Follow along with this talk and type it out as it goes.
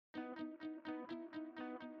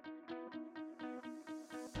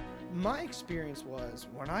My experience was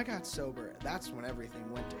when I got sober, that's when everything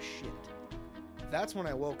went to shit. That's when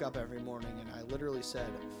I woke up every morning and I literally said,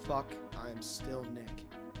 fuck, I'm still Nick.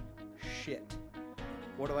 Shit.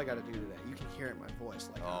 What do I got to do today? You can hear it in my voice.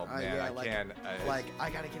 Like, I can. I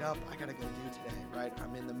got to get up. I got to go do today, right?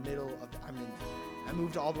 I'm in the middle of, I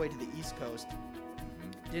moved all the way to the East Coast.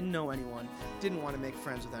 Didn't know anyone. Didn't want to make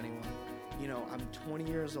friends with anyone. You know, I'm 20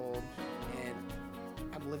 years old and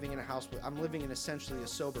I'm living in a house I'm living in essentially a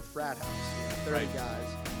sober frat house. 30 guys.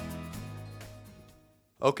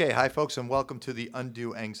 Okay, hi folks, and welcome to the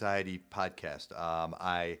Undue Anxiety podcast.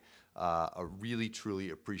 I really,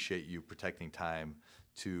 truly appreciate you protecting time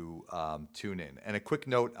to tune in. And a quick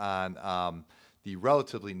note on the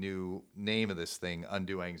relatively new name of this thing,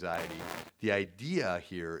 Undue Anxiety. The idea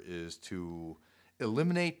here is to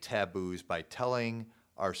eliminate taboos by telling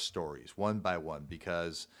our stories one by one,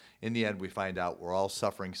 because in the end we find out we're all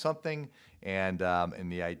suffering something, and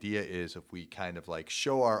the idea is if we kind of like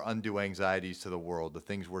show our undue anxieties to the world, the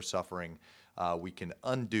things we're suffering, we can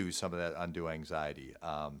undo some of that undue anxiety.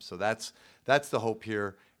 So that's the hope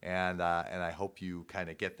here, and I hope you kind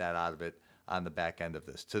of get that out of it on the back end of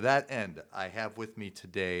this. To that end, I have with me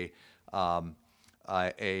today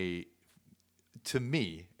to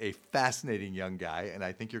me, a fascinating young guy, and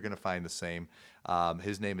I think you're going to find the same.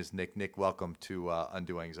 His name is Nick. Nick, welcome to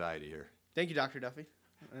Undue Anxiety here. Thank you, Dr. Duffy.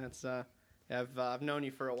 It's I've known you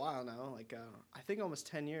for a while now, I think almost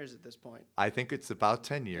 10 years at this point. I think it's about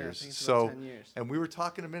 10 years. Yeah, I think it's about 10 years. And we were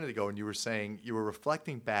talking a minute ago, and you were saying you were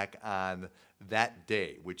reflecting back on that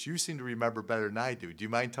day, which you seem to remember better than I do. Do you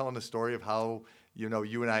mind telling the story of how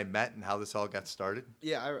you and I met and how this all got started?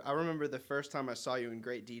 Yeah, I remember the first time I saw you in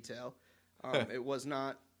great detail. It was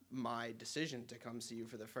not my decision to come see you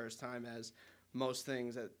for the first time, as most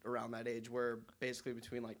things around that age were basically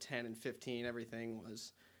between like 10 and 15. Everything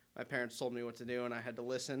was, my parents told me what to do and I had to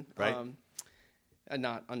listen. Right. And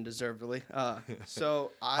not undeservedly.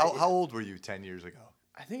 So How old were you 10 years ago?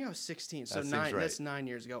 I think I was 16. So that seems right. That's 9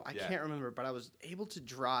 years ago. I can't remember, but I was able to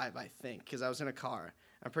drive, I think, because I was in a car.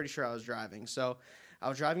 I'm pretty sure I was driving. So I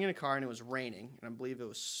was driving in a car and it was raining, and I believe it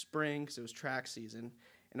was spring because it was track season.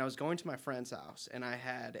 And I was going to my friend's house, and I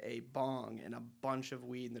had a bong and a bunch of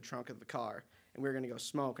weed in the trunk of the car, and we were going to go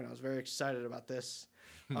smoke, and I was very excited about this.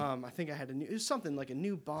 I think I had it was something like a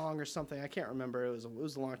new bong or something. I can't remember. It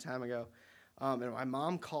was a long time ago. And my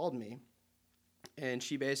mom called me, and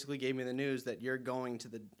she basically gave me the news that you're going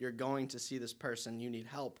to see this person. You need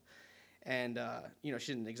help. And she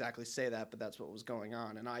didn't exactly say that, but that's what was going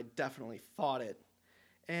on, and I definitely fought it.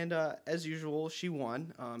 And as usual, she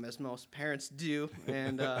won, as most parents do.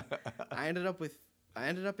 And I ended up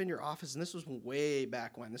in your office, and this was way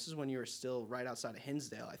back when. This is when you were still right outside of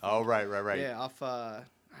Hinsdale, I think. Oh, right. Yeah, off, I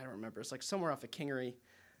don't remember. It's like somewhere off of Kingery.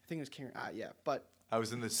 I think it was Kingery. Yeah, but I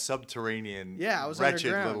was in the subterranean, I was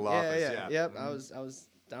wretched underground. little office. Yep. Mm-hmm. I was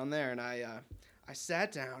down there, and I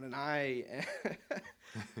sat down, and I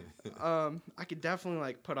could definitely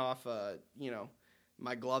like put off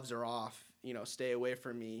my gloves are off, stay away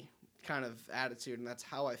from me kind of attitude. And that's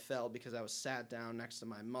how I felt, because I was sat down next to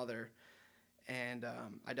my mother. And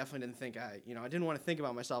I definitely didn't think I didn't want to think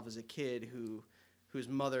about myself as a kid whose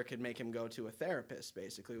mother could make him go to a therapist,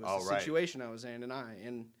 basically, was the situation I was in.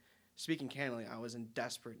 And speaking candidly, I was in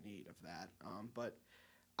desperate need of that. But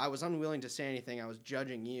I was unwilling to say anything. I was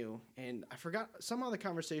judging you. And I forgot, somehow the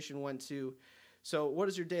conversation went to, so what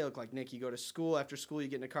does your day look like, Nick? You go to school. After school, you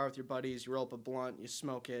get in a car with your buddies, you roll up a blunt, you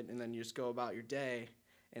smoke it, and then you just go about your day.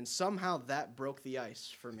 And somehow that broke the ice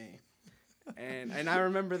for me. And I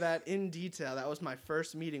remember that in detail. That was my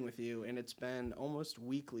first meeting with you, and it's been almost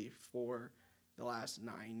weekly for the last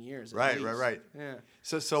 9 years. Right. Yeah.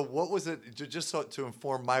 So what was it, just so to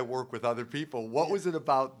inform my work with other people, what was it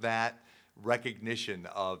about that recognition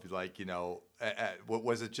of, like, what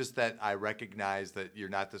was it, just that I recognized that you're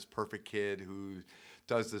not this perfect kid who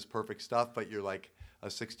does this perfect stuff, but you're like a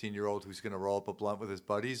 16-year-old who's going to roll up a blunt with his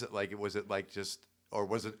buddies? Like, was it like just, or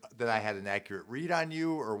was it that I had an accurate read on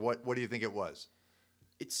you, or what do you think it was?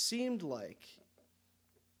 It seemed like,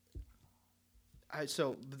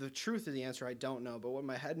 so the truth of the answer, I don't know, but what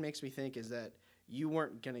my head makes me think is that you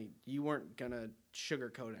weren't gonna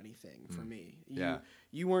sugarcoat anything for me.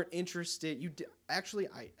 You weren't interested. Actually,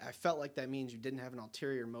 I felt like that means you didn't have an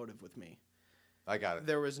ulterior motive with me. I got it.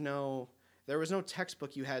 There was no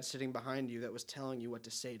textbook you had sitting behind you that was telling you what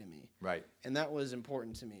to say to me. Right. And that was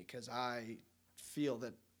important to me, because I feel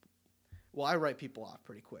that, well, I write people off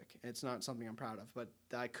pretty quick. It's not something I'm proud of, but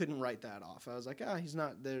I couldn't write that off. I was like, he's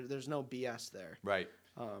not there. There's no BS there. Right.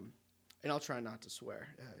 And I'll try not to swear.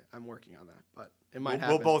 I'm working on that, but it might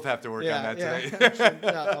happen. We'll both have to work on that today. Actually,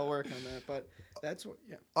 I'll work on that. But That's what.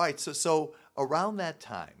 Yeah. All right, so around that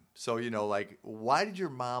time, so like, why did your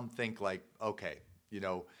mom think like, okay,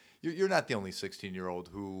 you're not the only 16-year-old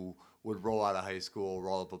who would roll out of high school,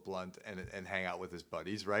 roll up a blunt, and hang out with his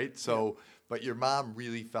buddies, right? So, but your mom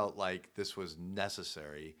really felt like this was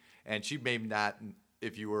necessary, and she may not,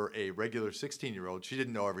 if you were a regular 16-year-old, she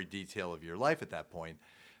didn't know every detail of your life at that point.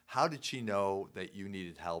 How did she know that you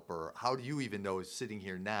needed help, or how do you even know, sitting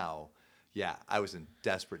here now, yeah, I was in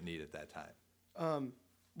desperate need at that time?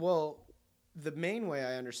 Well, the main way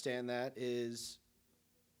I understand that is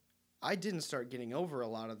I didn't start getting over a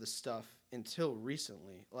lot of this stuff until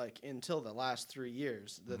recently, like until the last 3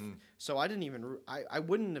 years. So I didn't even, I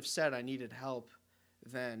wouldn't have said I needed help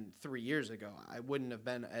then 3 years ago. I wouldn't have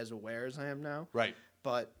been as aware as I am now. Right.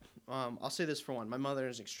 But I'll say this for one. My mother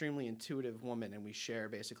is an extremely intuitive woman, and we share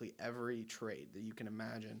basically every trait that you can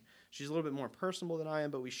imagine. She's a little bit more personable than I am,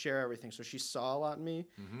 but we share everything. So she saw a lot in me.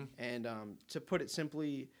 And to put it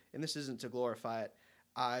simply, and this isn't to glorify it,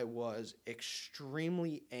 I was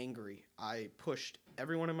extremely angry. I pushed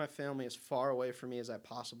everyone in my family as far away from me as I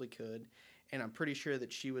possibly could. And I'm pretty sure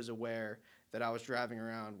that she was aware that I was driving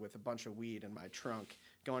around with a bunch of weed in my trunk,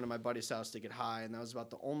 going to my buddy's house to get high, and that was about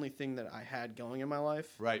the only thing that I had going in my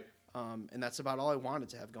life. Right. And that's about all I wanted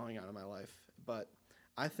to have going on in my life. But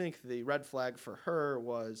I think the red flag for her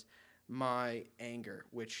was my anger,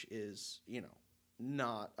 which is,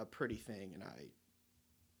 not a pretty thing, and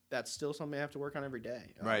that's still something I have to work on every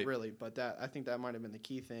day. Right. Really, but I think that might have been the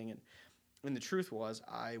key thing. And the truth was,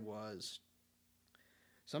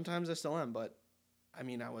 sometimes I still am, but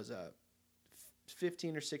I was a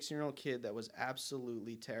 15 or 16-year-old kid that was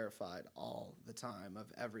absolutely terrified all the time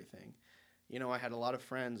of everything. I had a lot of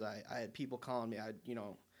friends. I had people calling me. I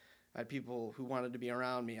had people who wanted to be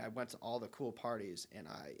around me. I went to all the cool parties, and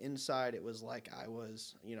inside it was like I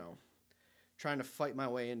was, trying to fight my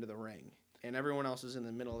way into the ring, and everyone else was in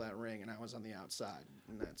the middle of that ring, and I was on the outside.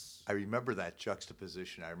 And that's. I remember that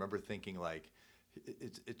juxtaposition. I remember thinking, like,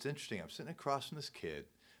 it's interesting. I'm sitting across from this kid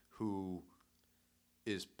who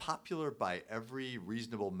is popular by every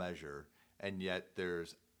reasonable measure, and yet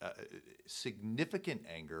there's significant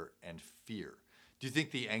anger and fear. Do you think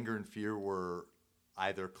the anger and fear were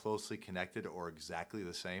either closely connected or exactly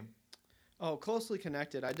the same? Oh, closely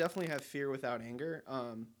connected. I definitely have fear without anger,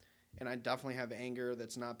 and I definitely have anger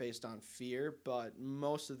that's not based on fear, but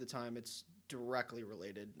most of the time it's directly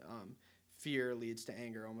related. Fear leads to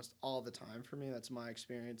anger almost all the time for me. That's my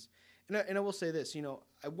experience. And I will say this,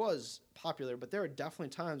 I was popular, but there are definitely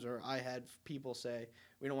times where I had people say,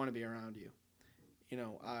 we don't want to be around you.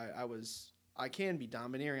 I can be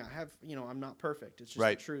domineering. I have, I'm not perfect. It's just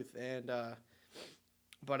right. The truth. And,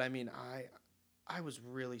 but I was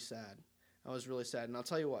really sad. I was really sad. And I'll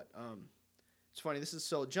tell you what, it's funny.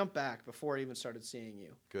 Jump back before I even started seeing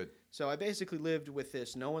you. Good. So I basically lived with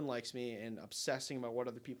this, no one likes me, and obsessing about what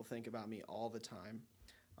other people think about me all the time.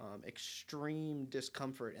 Extreme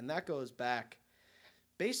discomfort, and that goes back.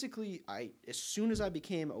 Basically, as soon as I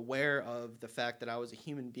became aware of the fact that I was a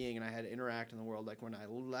human being and I had to interact in the world, like when I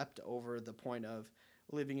leapt over the point of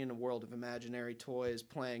living in a world of imaginary toys,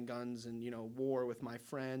 playing guns, and war with my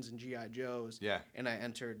friends and GI Joes. Yeah. And I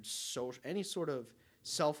entered any sort of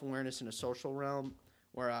self-awareness in a social realm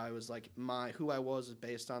where I was like who I was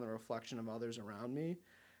based on the reflection of others around me.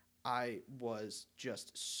 I was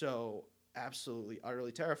just so absolutely,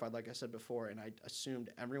 utterly terrified, like I said before, and I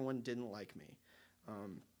assumed everyone didn't like me.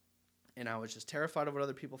 And I was just terrified of what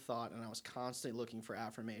other people thought, and I was constantly looking for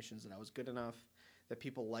affirmations that I was good enough, that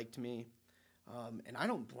people liked me. And I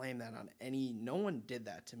don't blame that on no one did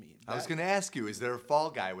that to me. I was going to ask you, is there a fall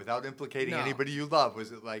guy without implicating No. anybody you love?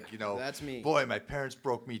 Was it like, That's me. Boy, my parents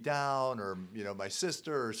broke me down, or, my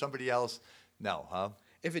sister or somebody else? No, huh?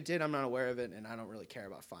 If it did, I'm not aware of it, and I don't really care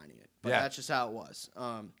about finding it. But Yeah. that's just how it was.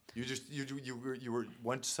 You were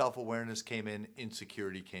once self-awareness came in,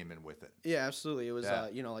 insecurity came in with it. Yeah, absolutely. It was,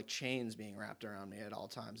 Yeah. like chains being wrapped around me at all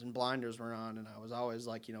times, and blinders were on, and I was always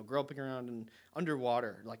like, groping around and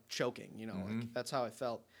underwater, like choking, like that's how I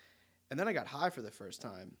felt. And then I got high for the first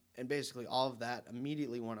time, and basically all of that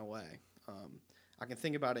immediately went away. I can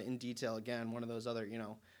think about it in detail again, one of those other,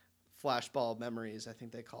 flashbulb memories, I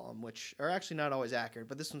think they call them, which are actually not always accurate,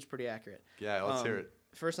 but this one's pretty accurate. Yeah, let's hear it.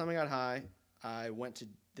 First time I got high, I went to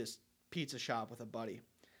this pizza shop with a buddy.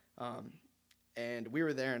 And we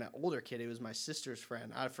were there, and an older kid, he was my sister's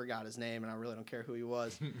friend. I forgot his name, and I really don't care who he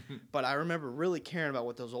was. But I remember really caring about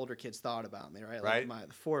what those older kids thought about me, right? Right.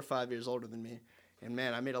 Like 4 or 5 years older than me. And,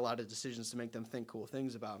 man, I made a lot of decisions to make them think cool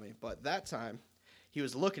things about me. But that time, he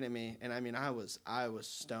was looking at me, and, I was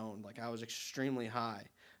stoned. Like, I was extremely high.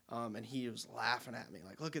 And he was laughing at me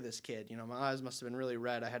like, look at this kid. You know, my eyes must have been really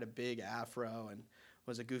red. I had a big afro and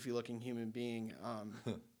was a goofy-looking human being.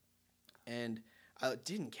 And I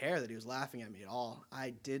didn't care that he was laughing at me at all.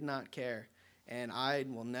 I did not care. And I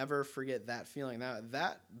will never forget that feeling.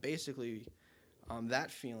 That basically,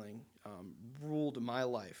 that feeling ruled my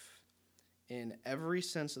life in every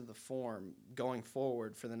sense of the form going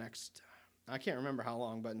forward for the next, I can't remember how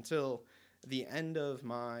long, but until the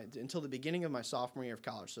beginning of my sophomore year of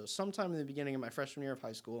college. So sometime in the beginning of my freshman year of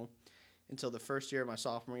high school until the first year of my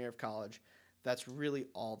sophomore year of college, that's really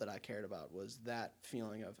all that I cared about, was that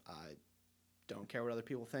feeling of I don't care what other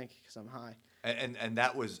people think because I'm high. And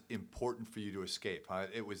that was important for you to escape, huh?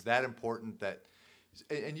 It was that important that,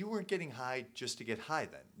 and you weren't getting high just to get high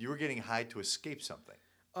then. You were getting high to escape something.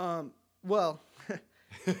 Well,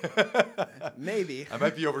 maybe. I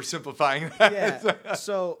might be oversimplifying that. Yeah.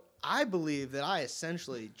 So I believe that I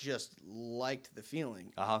essentially just liked the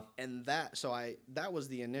feeling. Uh-huh. And that was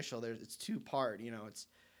the initial. It's two-part, you know,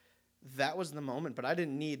 that was the moment, but I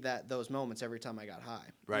didn't need those moments every time I got high.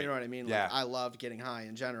 Right. You know what I mean? Yeah. Like, I loved getting high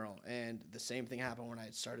in general, and the same thing happened when I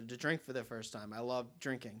started to drink for the first time. I loved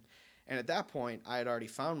drinking. And at that point, I had already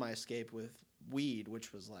found my escape with weed,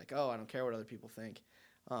 which was like, oh, I don't care what other people think.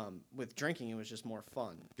 With drinking, it was just more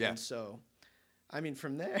fun. Yeah. And so, I mean,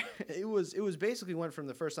 from there, it was basically went from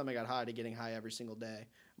the first time I got high to getting high every single day,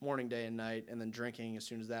 morning, day, and night, and then drinking as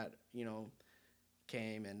soon as that, you know,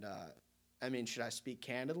 came. And, I mean, should I speak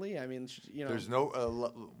candidly? I mean, you know. There's no,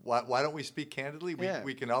 why don't we speak candidly?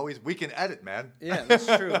 We can edit, man. Yeah, that's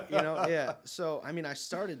true. You know, yeah. So, I mean,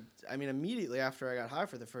 immediately after I got high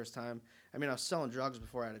for the first time, I was selling drugs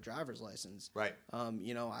before I had a driver's license. Right.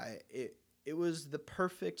 You know, it was the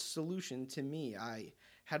perfect solution to me. I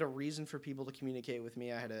had a reason for people to communicate with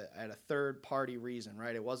me. I had a third party reason,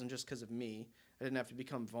 right? It wasn't just because of me. I didn't have to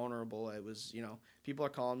become vulnerable. It was, you know, people are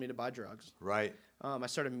calling me to buy drugs. Right. I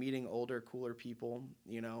started meeting older, cooler people,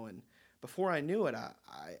 you know, and before I knew it,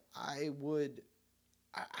 I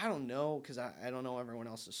don't know, because I don't know everyone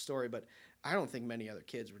else's story, but I don't think many other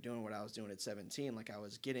kids were doing what I was doing at 17. Like, I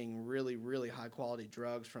was getting really, really high quality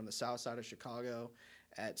drugs from the south side of Chicago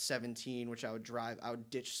at 17, which I would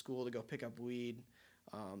ditch school to go pick up weed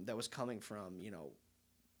that was coming from, you know,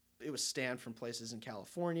 it was stand from places in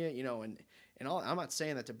California, you know, and all. I'm not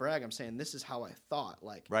saying that to brag. I'm saying this is how I thought.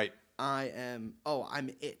 Like, right. I'm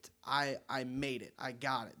it. I made it. I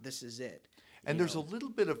got it. This is it. And there's a little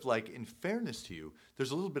bit of, like, in fairness to you,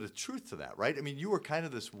 there's a little bit of truth to that, right? I mean, you were kind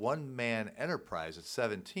of this one-man enterprise at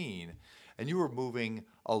 17, and you were moving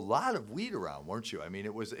a lot of weed around, weren't you? I mean,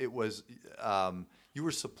 it was you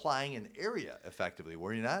were supplying an area effectively,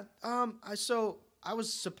 were you not? I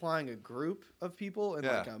was supplying a group of people in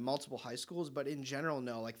multiple high schools, but in general,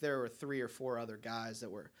 no. Like, there were 3 or 4 other guys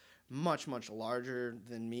that were much, much larger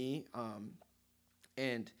than me,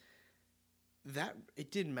 and that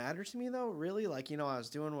it didn't matter to me though. Really, like, you know, I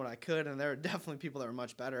was doing what I could, and there were definitely people that were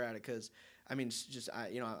much better at it. Because I mean,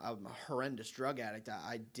 I'm a horrendous drug addict.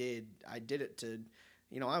 I did it to,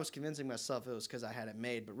 you know, I was convincing myself it was because I had it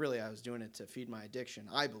made, but really I was doing it to feed my addiction.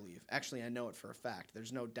 I believe. Actually, I know it for a fact.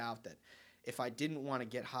 There's no doubt that if I didn't want to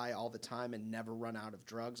get high all the time and never run out of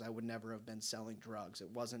drugs, I would never have been selling drugs.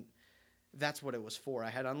 It wasn't. That's what it was for.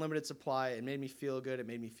 I had unlimited supply. It made me feel good. It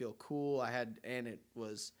made me feel cool.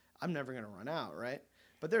 I'm never going to run out, right?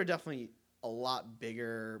 But there are definitely a lot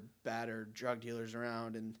bigger, badder drug dealers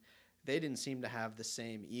around, and they didn't seem to have the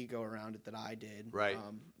same ego around it that I did. Right.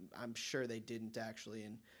 I'm sure they didn't actually,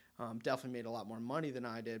 and definitely made a lot more money than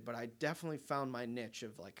I did, but I definitely found my niche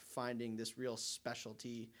of, like, finding this real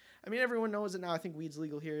specialty. I mean, everyone knows it now. I think weed's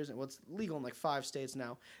legal here. It's legal in, like, 5 states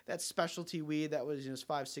now. That specialty weed that was just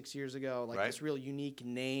 5-6 years ago, like, this real unique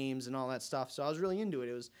names and all that stuff. So I was really into it.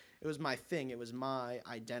 It was my thing. It was my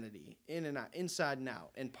identity, in and out, inside and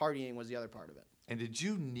out, and partying was the other part of it. And did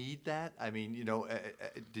you need that? I mean, you know,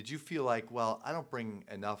 did you feel like, well, I don't bring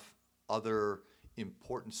enough other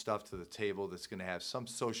important stuff to the table that's going to have some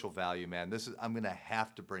social value, man. I'm going to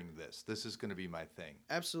have to bring this. This is going to be my thing.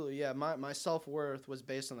 Absolutely, yeah. My self-worth was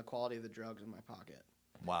based on the quality of the drugs in my pocket.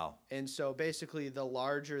 Wow. And so basically, the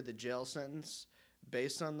larger the jail sentence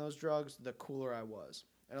based on those drugs, the cooler I was.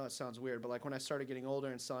 I know that sounds weird, but, like, when I started getting older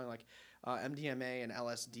and selling, like, MDMA and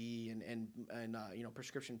LSD and you know,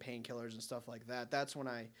 prescription painkillers and stuff like that, that's when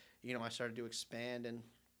I started to expand. And,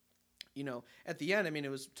 you know, at the end, I mean,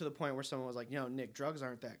 it was to the point where someone was like, you know, Nick, drugs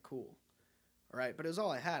aren't that cool, right? But it was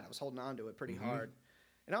all I had. I was holding on to it pretty hard.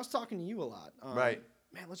 And I was talking to you a lot. Right.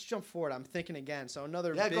 Man, let's jump forward. I'm thinking again. So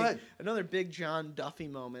go ahead. another big John Duffy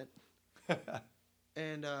moment.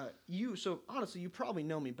 And so honestly, you probably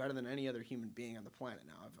know me better than any other human being on the planet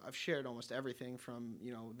now. I've shared almost everything from,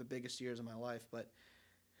 the biggest years of my life, but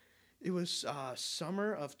it was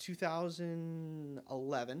summer of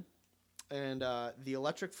 2011, and the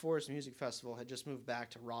Electric Forest Music Festival had just moved back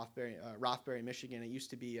to Rothbury, Michigan. It used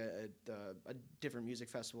to be a different music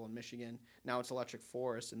festival in Michigan. Now it's Electric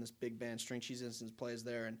Forest, and this big band, String Cheese Instance, plays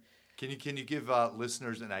there. And Can you give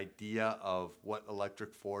listeners an idea of what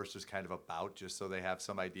Electric Forest is kind of about, just so they have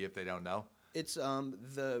some idea if they don't know? it's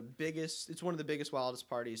the biggest. It's one of the biggest, wildest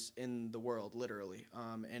parties in the world, literally.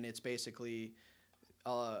 And it's basically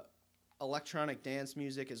electronic dance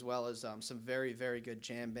music, as well as some very, very good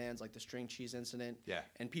jam bands like the String Cheese Incident. Yeah.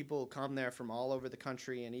 And people come there from all over the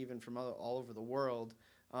country and even from all over the world,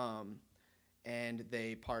 and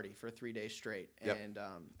they party for 3 days straight. Yep.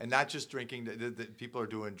 And not just drinking. The people are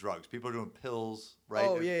doing drugs. People are doing pills, right?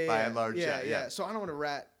 Oh, yeah, By and large, yeah. So I don't want to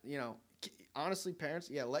rat, honestly,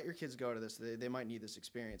 parents, let your kids go to this. They might need this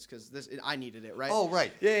experience because I needed it, right? Oh,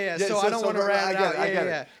 right. Yeah. So I don't want to rat it out. I get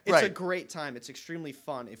it. It's right. a great time. It's extremely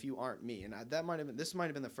fun if you aren't me. And this might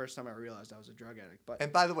have been the first time I realized I was a drug addict. But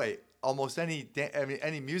And by the way, almost any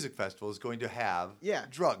music festival is going to have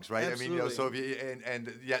drugs, right? Absolutely. I mean, so if you,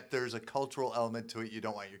 and yet there's a cultural element to it you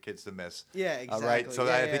don't want your kids to miss. Yeah, exactly. Right. So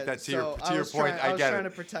I think that's to your point. I get it. I was trying to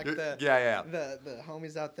protect the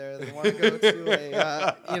homies out there that want to go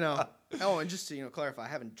to Oh, and just to clarify, I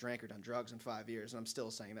haven't drank or done drugs in 5 years, and I'm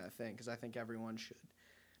still saying that thing because I think everyone should.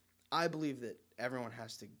 I believe that everyone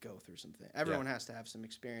has to go through something. Everyone has to have some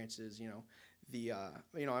experiences.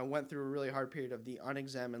 I went through a really hard period of the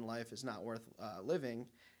unexamined life is not worth living,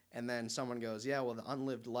 and then someone goes, well, the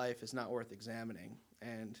unlived life is not worth examining,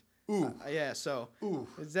 and so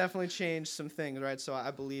it's definitely changed some things, right? So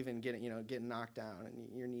I believe in getting knocked down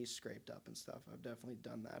and your knees scraped up and stuff. I've definitely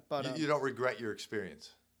done that, but you don't regret your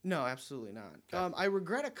experience. No, absolutely not. Okay. I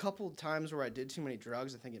regret a couple of times where I did too many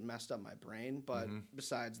drugs. I think it messed up my brain. But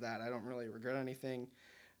besides that, I don't really regret anything.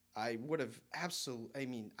 I would have I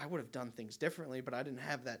would have done things differently, but I didn't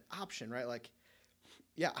have that option, right?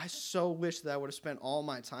 I so wish that I would have spent all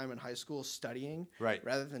my time in high school studying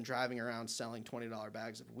rather than driving around selling $20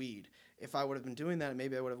 bags of weed. If I would have been doing that,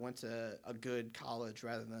 maybe I would have went to a good college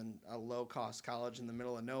rather than a low-cost college in the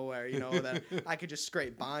middle of nowhere, that I could just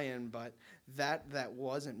scrape by in. But that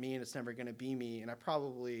wasn't me, and it's never going to be me. And I'm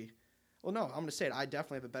going to say it. I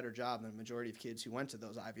definitely have a better job than the majority of kids who went to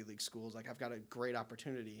those Ivy League schools. I've got a great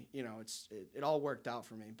opportunity. It all worked out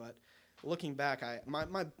for me. But looking back,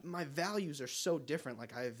 my values are so different.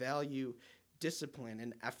 I value discipline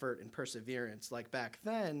and effort and perseverance. Back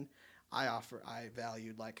then, I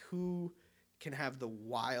valued who can have the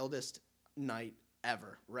wildest night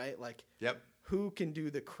ever, right? Who can do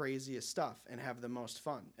the craziest stuff and have the most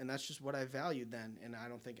fun. And that's just what I valued then, and I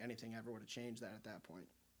don't think anything ever would have changed that at that point.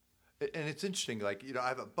 And it's interesting, I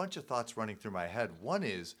have a bunch of thoughts running through my head. One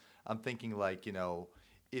is I'm thinking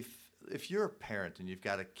if you're a parent and you've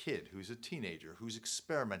got a kid who's a teenager who's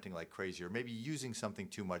experimenting like crazy or maybe using something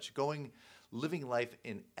too much, living life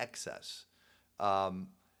in excess,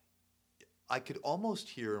 I could almost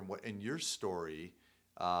hear in your story,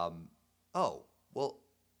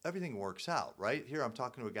 everything works out, right? Here I'm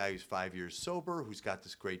talking to a guy who's 5 years sober, who's got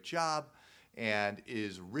this great job, and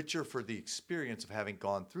is richer for the experience of having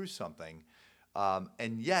gone through something.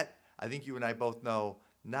 And yet, I think you and I both know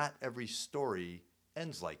not every story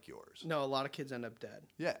ends like yours. No, a lot of kids end up dead.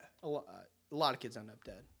 Yeah. A lot of kids end up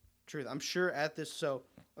dead. Truth. I'm sure at this, so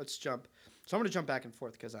let's jump. So I'm going to jump back and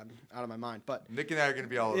forth because I'm out of my mind. But Nick and I are going to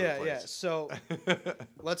be all over the place. Yeah. So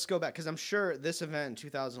let's go back because I'm sure this event in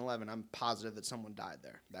 2011, I'm positive that someone died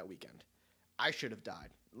there that weekend. I should have died.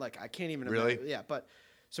 I can't even really? imagine. Yeah, but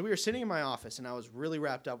so we were sitting in my office and I was really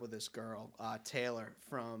wrapped up with this girl, Taylor,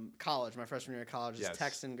 from college, my freshman year of college, this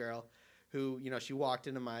Texan girl who, she walked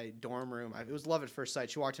into my dorm room. It was love at first sight.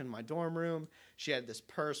 She walked into my dorm room. She had this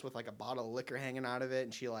purse with a bottle of liquor hanging out of it,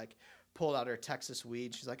 and she pulled out her Texas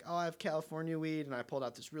weed. She's like, "Oh, I have California weed," and I pulled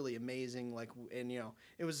out this really amazing and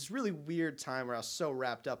it was this really weird time where I was so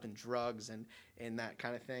wrapped up in drugs and that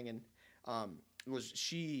kind of thing. And I'd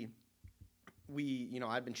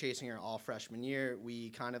been chasing her all freshman year.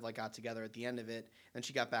 We kind of got together at the end of it, and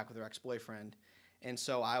she got back with her ex-boyfriend. And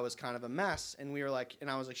so I was kind of a mess, and we were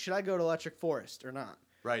and I was like, should I go to Electric Forest or not?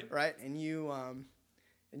 Right. Right. And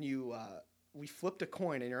we flipped a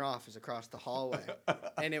coin in your office across the hallway,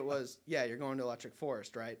 and it was, you're going to Electric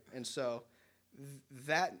Forest, right? And so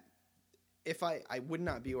if I would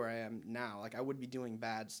not be where I am now, I would be doing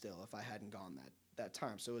bad still if I hadn't gone that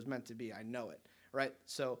time. So it was meant to be. I know it, right?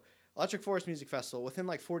 So Electric Forest Music Festival. Within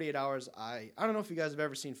like 48 hours, I don't know if you guys have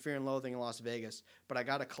ever seen Fear and Loathing in Las Vegas, but I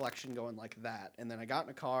got a collection going like that. And then I got in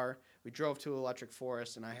a car. We drove to Electric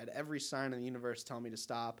Forest, and I had every sign in the universe tell me to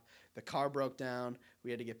stop. The car broke down.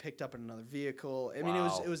 We had to get picked up in another vehicle. I mean,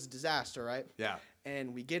 it was a disaster, right? Yeah.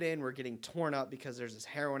 And we get in. We're getting torn up because there's this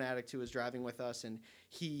heroin addict who was driving with us, and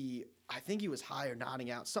I think he was high or nodding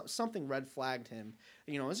out. Something red flagged him.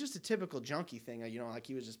 You know, it's just a typical junkie thing. You know, like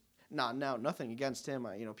he was just nodding out. Nothing against him.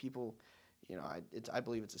 You know, people. You know, I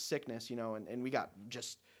believe it's a sickness. You know, and we got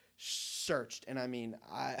just searched. And I mean,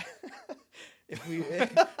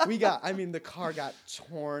 the car got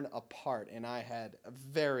torn apart, and I had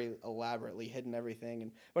very elaborately hidden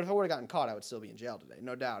everything. But if I would have gotten caught, I would still be in jail today,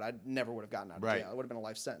 no doubt. I never would have gotten out of jail. It would have been a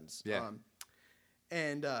life sentence. Yeah.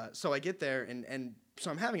 So I get there, and so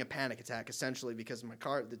I'm having a panic attack essentially because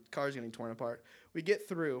the car's getting torn apart. We get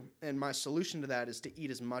through, and my solution to that is to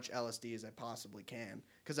eat as much LSD as I possibly can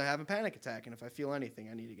because I have a panic attack, and if I feel anything,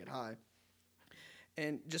 I need to get high.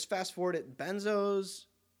 And just fast forward it, benzos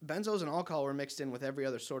and alcohol were mixed in with every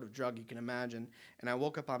other sort of drug you can imagine, and I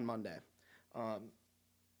woke up on Monday.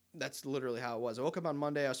 That's literally how it was. I woke up on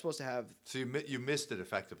Monday. I was supposed to have... So you missed it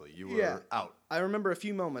effectively. You were out. I remember a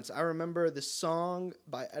few moments. I remember the song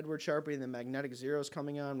by Edward Sharpe and the Magnetic Zeros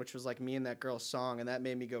coming on, which was like me and that girl's song, and that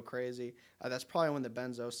made me go crazy. That's probably when the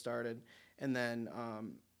benzo started. And then,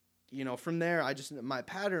 you know, from there, my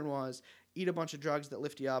pattern was eat a bunch of drugs that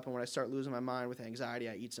lift you up, and when I start losing my mind with anxiety,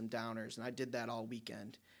 I eat some downers, and I did that all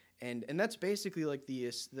weekend. And that's basically like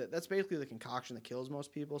that's basically the concoction that kills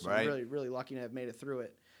most people. So I'm really, really lucky to have made it through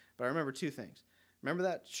it. But I remember two things. Remember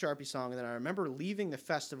that Sharpie song, and then I remember leaving the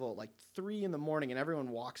festival at like 3 a.m, and everyone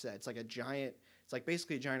walks that. It's like it's like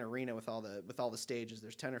basically a giant arena with all the stages.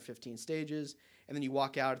 There's 10 or 15 stages, and then you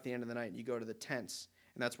walk out at the end of the night and you go to the tents,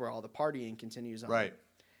 and that's where all the partying continues on. Right.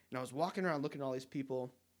 And I was walking around looking at all these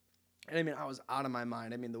people, and I mean, I was out of my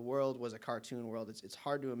mind. I mean, the world was a cartoon world. It's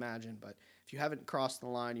hard to imagine, but if you haven't crossed the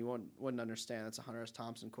line, you wouldn't understand. That's a Hunter S.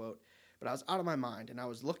 Thompson quote. But I was out of my mind, and I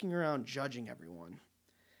was looking around judging everyone.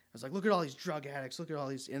 I was like, look at all these drug addicts, look at all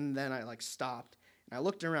these, and then I like stopped, and I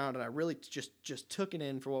looked around, and I really just took it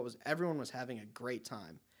in for what was, everyone was having a great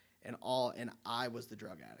time, and I was the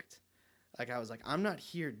drug addict. Like, I was like, I'm not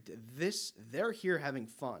here, they're here having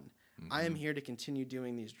fun. Mm-hmm. I am here to continue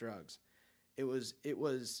doing these drugs. It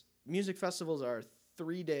was, music festivals are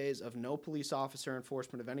 3 days of no police officer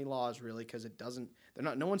enforcement of any laws, really, because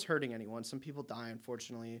no one's hurting anyone. Some people die,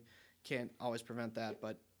 unfortunately, can't always prevent that,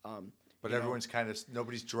 but everyone's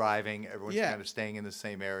nobody's driving. Everyone's kind of staying in the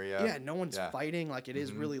same area. Yeah, no one's fighting. Like, it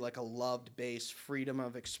is really like a loved base, freedom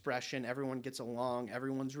of expression. Everyone gets along.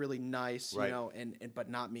 Everyone's really nice, you know, but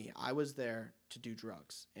not me. I was there to do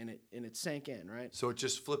drugs, and it sank in, right? So it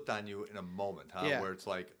just flipped on you in a moment, huh? Yeah. Where it's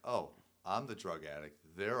like, oh, I'm the drug addict.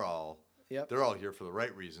 They're all here for the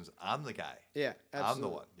right reasons. I'm the guy. Yeah, absolutely. I'm the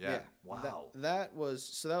one. Yeah. Wow. That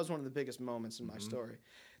was one of the biggest moments in my story.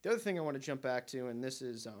 The other thing I want to jump back to, and this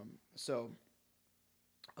is,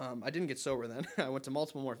 I didn't get sober then. I went to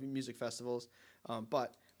multiple more music festivals.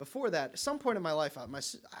 But before that, at some point in my life,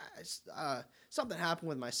 something happened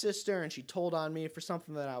with my sister, and she told on me for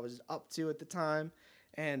something that I was up to at the time.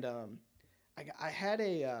 And I had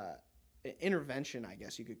an intervention, I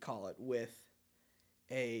guess you could call it, with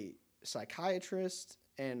a psychiatrist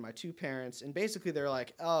and my two parents. And basically, they're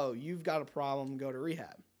like, oh, you've got a problem, go to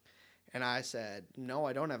rehab. And I said, no,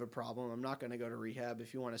 I don't have a problem. I'm not going to go to rehab.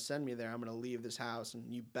 If you want to send me there, I'm going to leave this house, and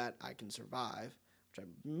you bet I can survive, which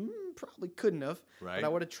I probably couldn't have, but I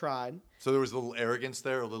would have tried. So there was a little arrogance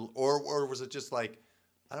there, or was it just like,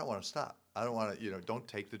 I don't want to stop. I don't want to, don't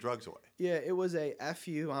take the drugs away. Yeah, it was a F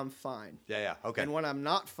you, I'm fine. Yeah, okay. And when I'm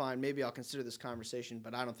not fine, maybe I'll consider this conversation,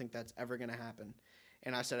 but I don't think that's ever going to happen.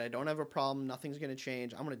 And I said, I don't have a problem. Nothing's going to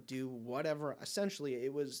change. I'm going to do whatever. Essentially,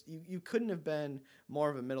 it was, you couldn't have been more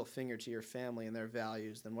of a middle finger to your family and their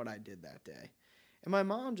values than what I did that day. And my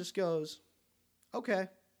mom just goes, okay,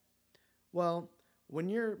 well, when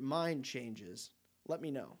your mind changes, let me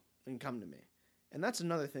know and come to me. And that's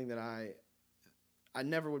another thing that I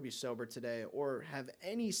never would be sober today or have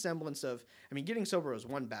any semblance of, getting sober was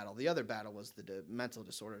one battle. The other battle was the mental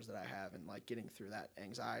disorders that I have, and like getting through that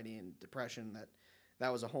anxiety and depression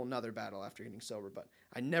that was a whole nother battle after getting sober. But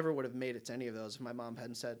I never would have made it to any of those if my mom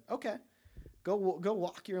hadn't said, okay, go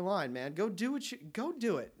walk your line, man. Go do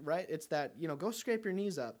it, right? It's that, go scrape your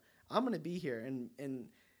knees up. I'm going to be here. And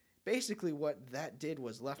basically what that did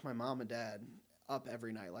was left my mom and dad up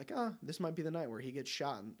every night. Like, this might be the night where he gets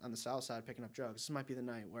shot on the south side picking up drugs. This might be the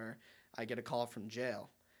night where I get a call from jail.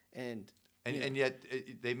 And yet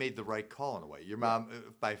they made the right call in a way. Your mom,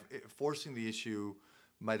 by forcing the issue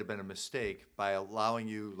might have been a mistake by allowing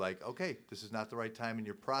you, like, okay, this is not the right time in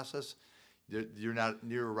your process. You're not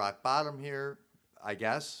near rock bottom here, I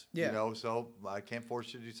guess. Yeah. You know, so I can't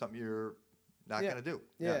force you to do something you're not going to do.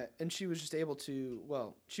 Yeah, and she was just able to,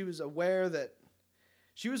 well, she was aware that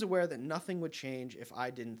nothing would change if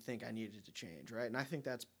I didn't think I needed to change, right? And I think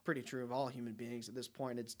that's pretty true of all human beings at this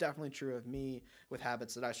point. It's definitely true of me with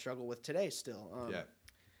habits that I struggle with today still.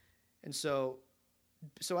 And so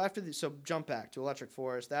jump back to Electric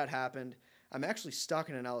Forest. That happened. I'm actually stuck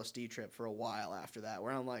in an LSD trip for a while after that,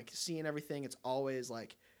 where I'm like seeing everything. It's always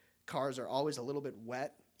like cars are always a little bit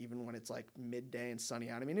wet, even when it's like midday and sunny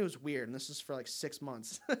out. I mean, it was weird, and this is for like 6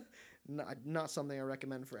 months. Not something I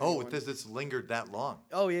recommend for anyone. This lingered that long.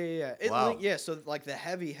 Oh, yeah. Wow. So like the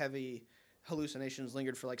heavy hallucinations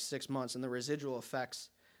lingered for like 6 months, and the residual effects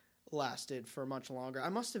lasted for much longer. I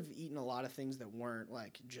must have eaten a lot of things that weren't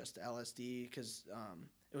like just LSD, because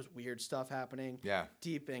it was weird stuff happening. Yeah.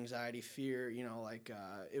 Deep anxiety, fear, like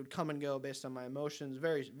it would come and go based on my emotions.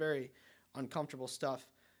 Very, very uncomfortable stuff.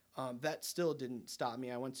 That still didn't stop me.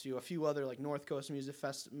 I went to a few other like North Coast Music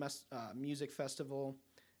Festival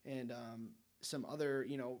and some other,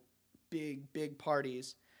 big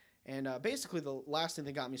parties. And basically the last thing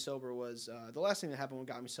that got me sober was the last thing that happened what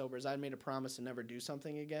got me sober is I had made a promise to never do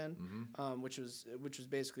something again, which was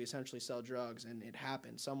basically essentially sell drugs, and it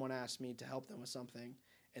happened. Someone asked me to help them with something,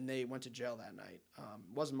 and they went to jail that night.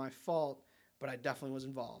 It wasn't my fault, but I definitely was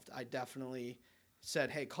involved. I definitely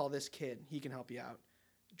said, hey, call this kid. He can help you out.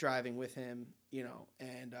 Driving with him,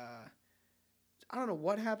 and I don't know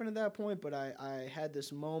what happened at that point, but I had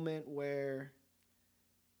this moment where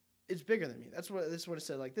it's bigger than me. That's what it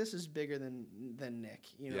said. Like, this is bigger than Nick.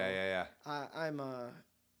 Yeah. I'm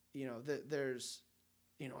there's,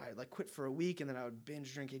 I like quit for a week, and then I would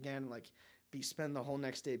binge drink again, like spend the whole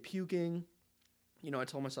next day puking. I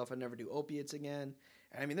told myself I'd never do opiates again.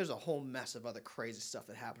 And I mean, there's a whole mess of other crazy stuff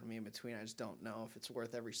that happened to me in between. I just don't know if it's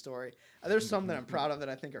worth every story. There's some that I'm proud of that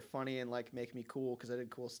I think are funny and like make me cool because I did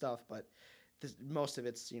cool stuff, but most of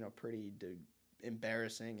it's pretty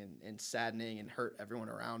embarrassing and saddening and hurt everyone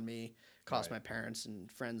around me. Cost my parents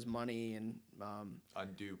and friends money and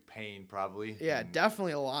undue pain probably. Yeah,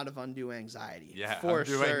 definitely a lot of undue anxiety. Yeah, for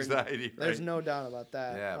undue sure. Anxiety. Right? There's no doubt about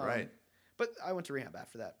that. Yeah, right. But I went to rehab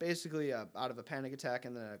after that. Basically, out of a panic attack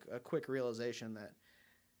and then a quick realization that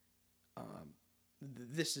I'm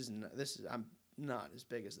not as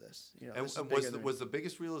big as this. And was the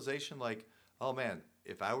biggest realization like, oh man,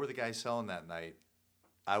 if I were the guy selling that night,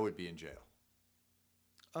 I would be in jail.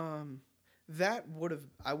 I would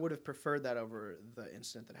have preferred that over the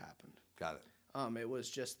incident that happened. Got it. It was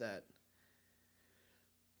just that.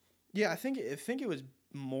 Yeah, I think it was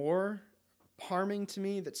more harming to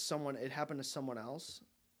me that it happened to someone else,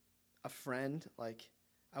 a friend. Like,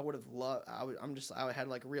 I would have loved. I had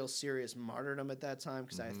like real serious martyrdom at that time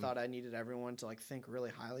because I thought I needed everyone to like think really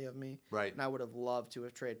highly of me. Right. And I would have loved to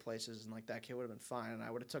have traded places, and like that kid would have been fine, and I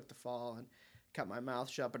would have took the fall and kept my mouth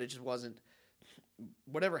shut. But it just wasn't.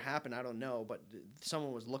 Whatever happened, I don't know. But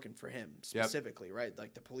someone was looking for him specifically, right?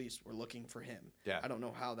 Like the police were looking for him. Yeah. I don't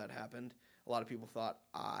know how that happened. A lot of people thought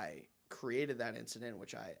I created that incident,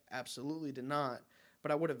 which I absolutely did not.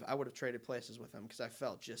 But I would have traded places with him because I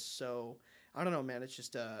felt just so. I don't know, man. It's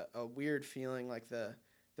just a weird feeling. Like I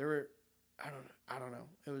don't know.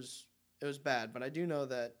 It was bad, but I do know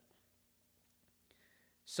that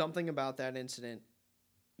something about that incident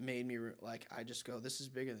made me like I just go, this is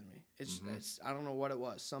bigger than me. It's I don't know what it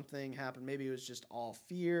was. Something happened. Maybe it was just all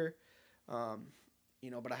fear,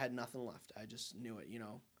 but I had nothing left. I just knew it.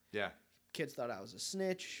 Yeah. Kids thought I was a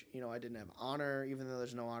snitch. I didn't have honor, even though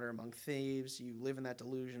there's no honor among thieves. You live in that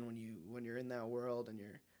delusion when you're in that world and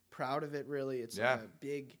you're proud of it. Really, it's a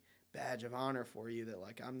big badge of honor for you that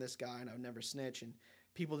like I'm this guy and I would never snitch. And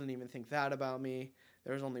people didn't even think that about me.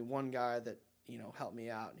 There was only one guy that helped me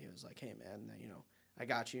out, and he was like, "Hey man, I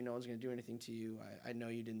got you. No one's gonna do anything to you. I know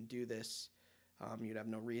you didn't do this. You'd have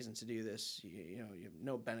no reason to do this. You have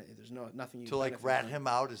no benefit. There's nothing you to like rat him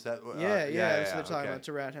out. Is that? Yeah. That's what they're talking about,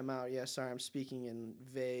 to rat him out. Yeah. Sorry, I'm speaking in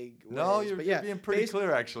vague ways. No, you're being pretty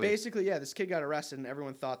clear actually. Basically, yeah. This kid got arrested, and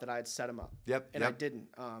everyone thought that I had set him up. And I didn't.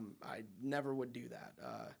 I never would do that.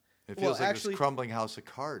 It feels like this crumbling house of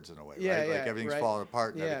cards in a way, right? Like everything's falling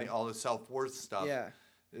apart and everything. All the self-worth stuff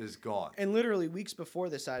is gone. And literally weeks before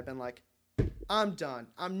this, I'd been like, I'm done.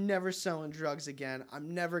 I'm never selling drugs again.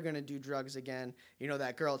 I'm never going to do drugs again. You know,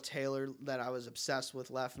 that girl Taylor that I was obsessed with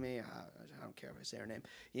left me. I don't care if I say her name.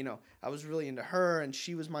 You know, I was really into her, and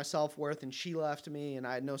she was my self-worth, and she left me, and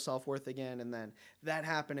I had no self-worth again. And then that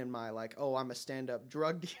happened in my, like, oh, I'm a stand-up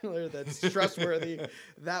drug dealer that's trustworthy.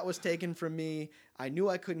 That was taken from me. I knew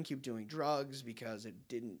I couldn't keep doing drugs because it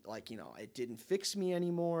didn't, like, you know, it didn't fix me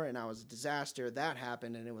anymore, and I was a disaster. That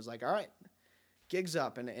happened, and it was like, all right. Gig's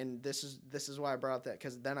up, and this is why I brought up that,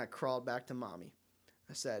 because then I crawled back to mommy.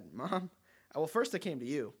 I said, Mom, well, first I came to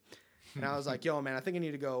you, and I was like, yo, man, I think I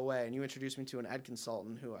need to go away, and you introduced me to an ed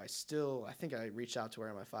consultant who I think I reached out to her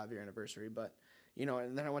on my 5-year anniversary, but, you know,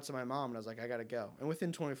 and then I went to my mom, and I was like, I got to go, and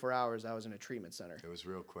within 24 hours, I was in a treatment center. It was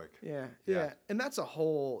real quick. Yeah, and that's a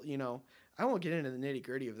whole, you know, I won't get into the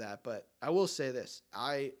nitty-gritty of that, but I will say this,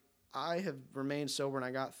 I have remained sober, and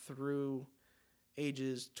I got through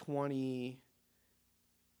ages 20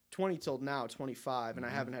 till now, 25, and I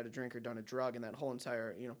haven't had a drink or done a drug in that whole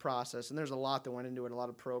entire, you know, process. And there's a lot that went into it, a lot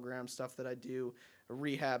of program stuff that I do, a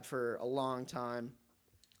rehab for a long time.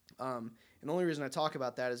 And the only reason I talk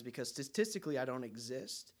about that is because statistically I don't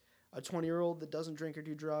exist. A 20-year-old that doesn't drink or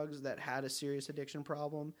do drugs that had a serious addiction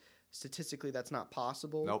problem, statistically that's not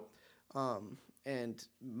possible. Nope. And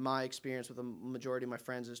my experience with the majority of my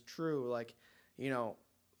friends is true. Like, you know,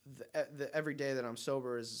 the every day that I'm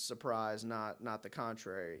sober is a surprise, not the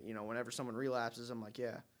contrary. You know, whenever someone relapses, I'm like,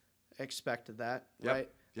 yeah, I expected that, right?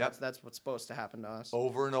 Yep. That's what's supposed to happen to us.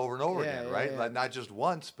 Over and over and over again, right? Yeah. Like, not just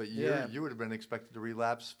once, but you would have been expected to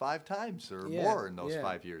relapse 5 times or more in those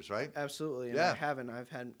 5 years, right? Absolutely, and I haven't. I've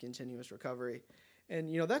had continuous recovery, and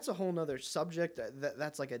you know that's a whole nother subject.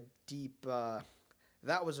 That's like a deep.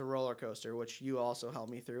 That was a roller coaster, which you also helped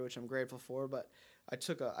me through, which I'm grateful for. But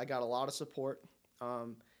I got a lot of support.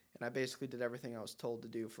 And I basically did everything I was told to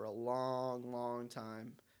do for a long, long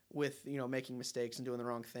time with, you know, making mistakes and doing the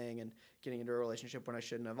wrong thing and getting into a relationship when I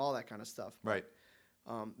shouldn't have, all that kind of stuff. Right.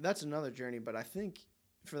 That's another journey, but I think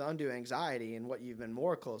for the undue anxiety and what you've been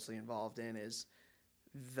more closely involved in is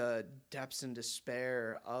the depths and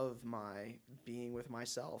despair of my being with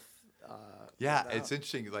myself. It's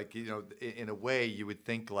interesting. Like, you know, in a way you would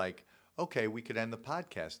think like, okay, we could end the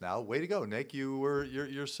podcast now. Way to go, Nick.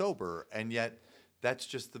 You're sober. And yet that's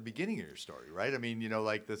just the beginning of your story, right? I mean, you know,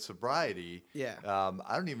 like the sobriety. Yeah.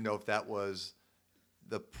 I don't even know if that was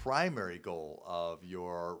the primary goal of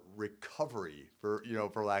your recovery, for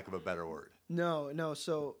lack of a better word. No.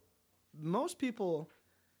 So most people,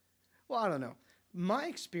 well, I don't know. My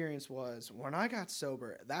experience was when I got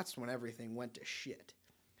sober, that's when everything went to shit.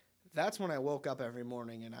 That's when I woke up every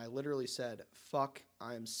morning and I literally said, fuck,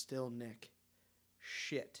 I'm still Nick.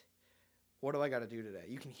 Shit. What do I got to do today?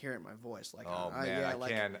 You can hear it in my voice. Like,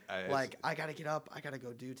 I got to get up. I got to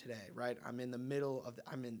go do today, right? I'm in the middle of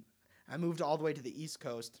I moved all the way to the East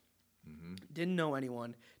Coast. Mm-hmm. Didn't know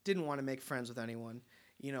anyone. Didn't want to make friends with anyone.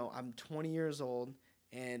 You know, I'm 20 years old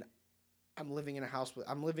and I'm living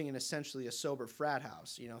in essentially a sober frat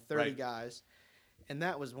house, you know, 30 guys. And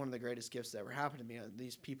that was one of the greatest gifts that ever happened to me.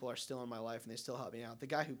 These people are still in my life and they still help me out. The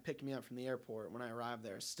guy who picked me up from the airport when I arrived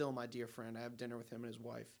there is still my dear friend. I have dinner with him and his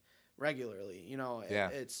wife regularly, you know.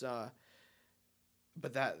 It's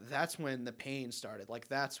but that's when the pain started. Like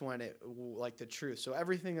that's when the truth. So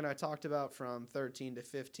everything that I talked about from 13 to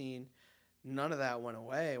 15, none of that went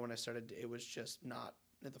away when I started. It was just not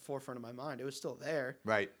at the forefront of my mind. It was still there.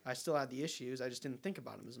 Right. I still had the issues. I just didn't think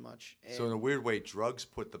about them as much. So in a weird way, drugs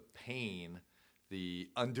put the pain, the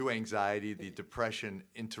undue anxiety, the depression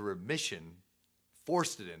into remission,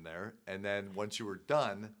 forced it in there, and then once you were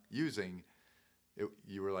done using it,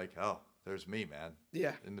 you were like, oh, there's me, man.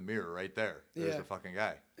 Yeah. In the mirror right there. There's the fucking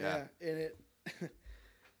guy. Yeah. And it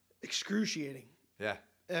excruciating. Yeah.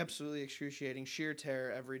 Absolutely excruciating. Sheer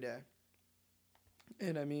terror every day.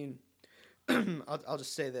 And I mean, I'll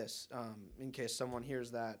just say this, in case someone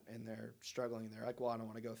hears that and they're struggling, they're like, well, I don't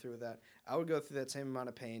want to go through with that. I would go through that same amount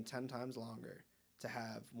of pain 10 times longer to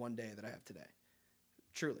have one day that I have today.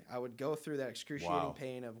 Truly. I would go through that excruciating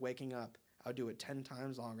pain of waking up. I would do it 10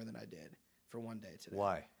 times longer than I did for one day today.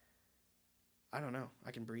 Why? I don't know.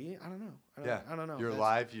 I can breathe. I don't know. I don't know. You're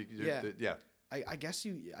alive. Yeah. I guess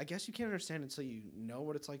you can't understand until you know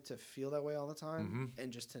what it's like to feel that way all the time,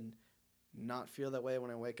 and just to not feel that way when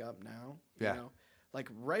I wake up now. Yeah. You know, like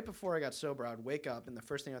right before I got sober, I'd wake up and the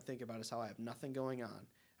first thing I'd think about is how I have nothing going on.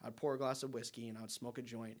 I'd pour a glass of whiskey and I would smoke a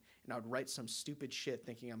joint and I would write some stupid shit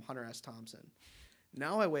thinking I'm Hunter S. Thompson.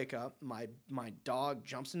 Now I wake up, my dog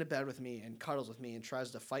jumps into bed with me and cuddles with me and tries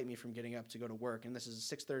to fight me from getting up to go to work. And this is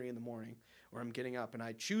 6:30 in the morning where I'm getting up and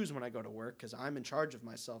I choose when I go to work because I'm in charge of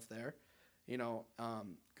myself there. You know,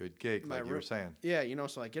 Good gig, like you were saying. Yeah, you know,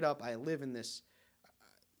 so I get up, I live in this.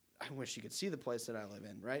 I wish you could see the place that I live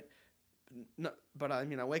in, right? No, but I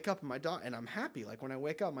mean, I wake up and my dog, and I'm happy. Like when I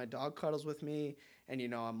wake up, my dog cuddles with me, and you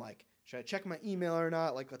know, I'm like, should I check my email or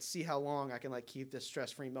not? Like, let's see how long I can like keep this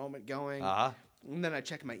stress-free moment going. Uh-huh. And then I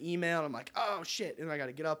check my email, and I'm like, oh shit, and I got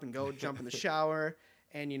to get up and go jump in the shower,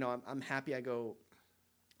 and you know, I'm happy. I go,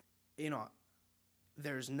 you know,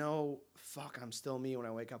 there's no fuck. I'm still me when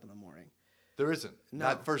I wake up in the morning. There isn't. No.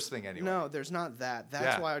 Not first thing anyway. No, there's not that.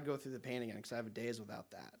 That's why I'd go through the pain again because I have days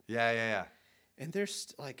without that. Yeah. And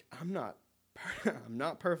there's like I'm not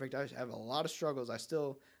perfect. I have a lot of struggles.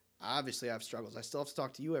 Obviously I have struggles. I still have to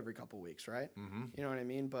talk to you every couple weeks, right? Mm-hmm. You know what I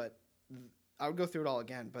mean? But I would go through it all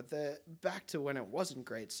again. But back to when it wasn't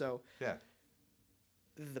great. So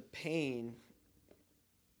the pain.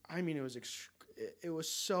 I mean, it was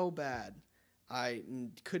so bad. I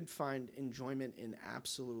couldn't find enjoyment in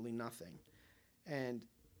absolutely nothing. And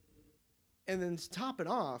then to top it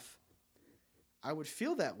off, I would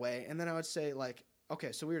feel that way, and then I would say, like,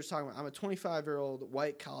 okay, so we were just talking about, I'm a 25-year-old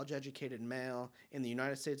white college-educated male in the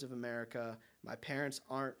United States of America. My parents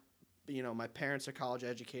aren't, my parents are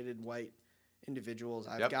college-educated white individuals.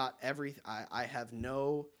 I've got everything. I have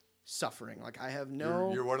no suffering. Like, I have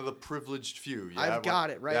no... You're one of the privileged few. Yeah, I've got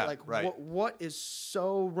it, right? Yeah, like, right. What is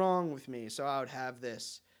so wrong with me? So I would have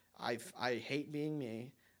this. I hate being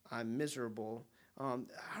me. I'm miserable. I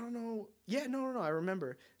don't know. Yeah, no. I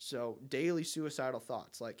remember. So daily suicidal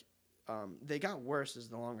thoughts, like, they got worse as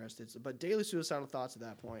the longer I stayed. But daily suicidal thoughts at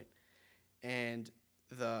that point, and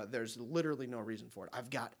there's literally no reason for it.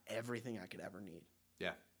 I've got everything I could ever need.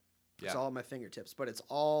 Yeah. It's all at my fingertips, but it's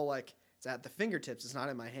all like it's at the fingertips. It's not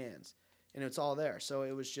in my hands, and it's all there. So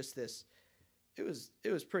it was just this. It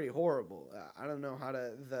was pretty horrible. I don't know how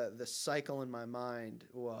to. The cycle in my mind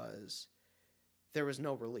was. There was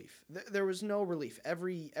no relief. There was no relief.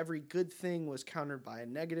 Every good thing was countered by a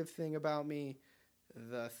negative thing about me.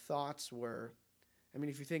 The thoughts were, I mean,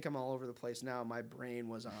 if you think I'm all over the place now, my brain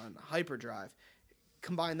was on hyperdrive.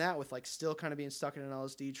 Combine that with like still kind of being stuck in an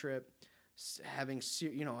LSD trip, having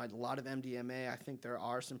a lot of MDMA. I think there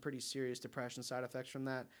are some pretty serious depression side effects from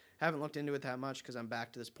that. Haven't looked into it that much because I'm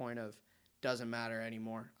back to this point of doesn't matter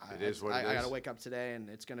anymore. It is what it is. I got to wake up today and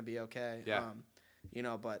it's going to be okay. Yeah.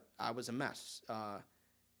 But I was a mess.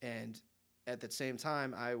 And at the same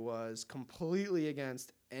time, I was completely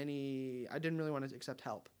against I didn't really want to accept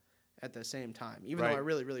help at the same time. Even though I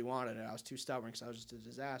really, really wanted it, I was too stubborn because I was just a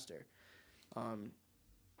disaster.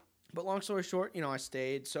 But long story short, I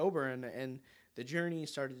stayed sober and the journey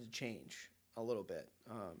started to change a little bit.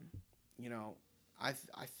 I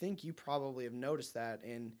think you probably have noticed that.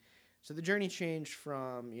 And so the journey changed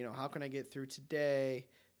from, how can I get through today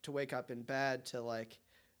to wake up in bed to like,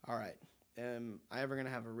 all right, am I ever going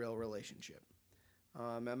to have a real relationship?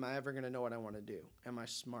 Am I ever going to know what I want to do? Am I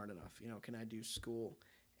smart enough? Can I do school?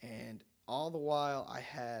 And all the while I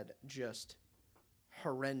had just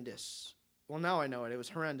horrendous, well, now I know it. It was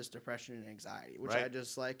horrendous depression and anxiety, which I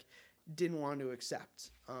just like didn't want to accept.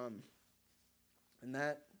 And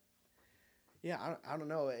that, I don't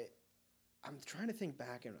know. I'm trying to think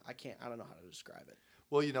back and I don't know how to describe it.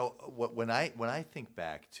 Well, when I think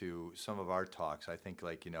back to some of our talks, I think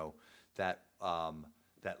like,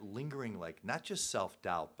 that lingering, like not just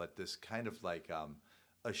self-doubt, but this kind of like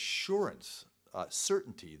assurance,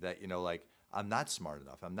 certainty that, like I'm not smart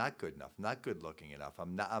enough, I'm not good enough, I'm not good looking enough,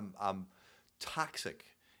 I'm toxic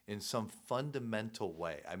in some fundamental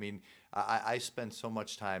way. I mean, I spend so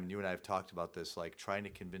much time, and you and I have talked about this, like trying to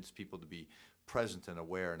convince people to be present and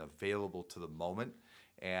aware and available to the moment.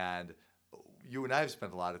 And you and I have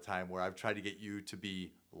spent a lot of time where I've tried to get you to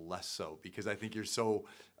be less so, because I think you're so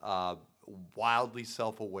wildly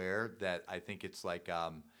self-aware that I think it's like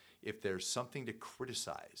if there's something to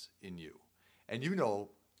criticize in you, and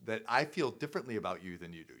that I feel differently about you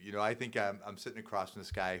than you do. I think I'm sitting across from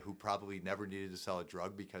this guy who probably never needed to sell a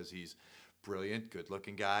drug because he's brilliant,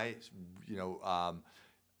 good-looking guy,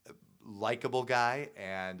 likable guy,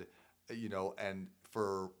 and and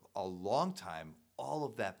for a long time, all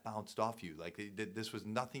of that bounced off you. Like this was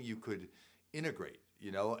nothing you could integrate,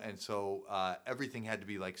 and so everything had to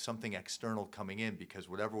be like something external coming in because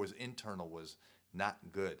whatever was internal was not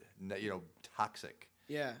good, toxic.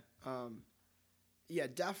 Yeah. Yeah,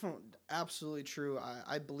 definitely, absolutely true.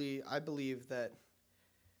 I believe that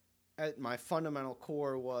at my fundamental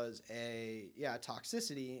core was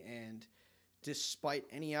toxicity, and despite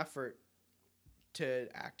any effort to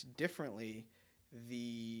act differently,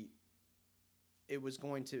 it was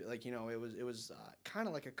going to it was kind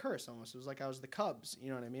of like a curse almost. It was like I was the Cubs, you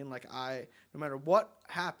know what I mean? Like no matter what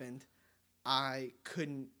happened, I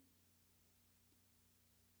couldn't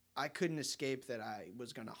I couldn't escape that I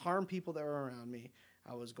was going to harm people that were around me.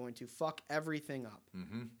 I was going to fuck everything up.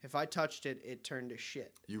 Mm-hmm. If I touched it, it turned to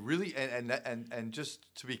shit. You really and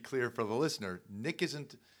just to be clear for the listener, Nick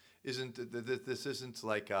isn't this isn't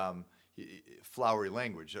like flowery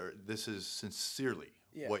language, or this is sincerely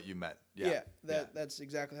what you meant. Yeah, that's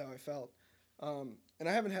exactly how I felt. And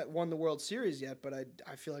I haven't won the World Series yet, but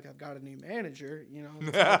I feel like I've got a new manager,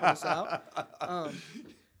 that's helping us out.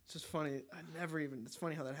 It's just funny. It's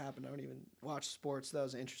funny how that happened. I don't even watch sports. That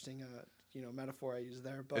was an interesting, metaphor I used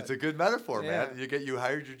there. But it's a good metaphor, man. You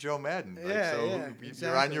hired your Joe Madden. Exactly.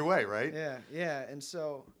 You're on your way, right? Yeah. And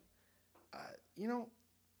so,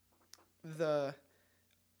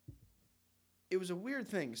 it was a weird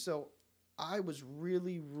thing. So I was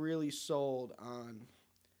really, really sold on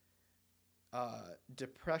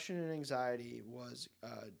depression and anxiety was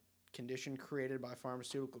a condition created by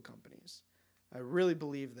pharmaceutical companies. I really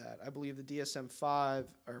believe that. I believe the DSM-5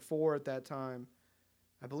 or 4 at that time.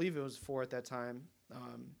 I believe it was 4 at that time.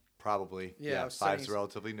 Probably. Yeah, 5's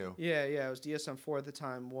relatively new. Yeah. It was DSM-4 at the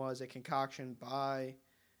time was a concoction by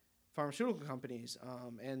pharmaceutical companies.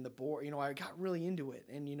 And the board, I got really into it.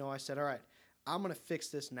 And, I said, all right, I'm going to fix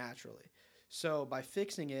this naturally. So by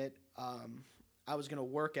fixing it, I was going to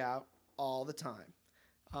work out all the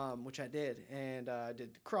time, which I did. And I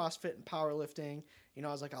did CrossFit and powerlifting. I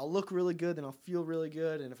was like, I'll look really good, then I'll feel really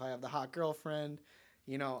good. And if I have the hot girlfriend,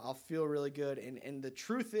 I'll feel really good. And the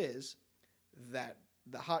truth is that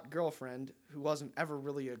the hot girlfriend, who wasn't ever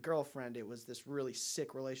really a girlfriend, it was this really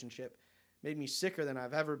sick relationship, made me sicker than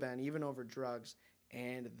I've ever been, even over drugs.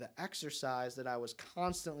 And the exercise that I was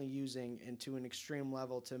constantly using and to an extreme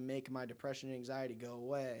level to make my depression and anxiety go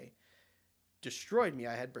away destroyed me.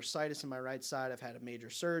 I had bursitis in my right side. I've had a major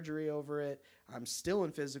surgery over it. I'm still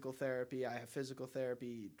in physical therapy. I have physical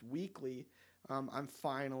therapy weekly. I'm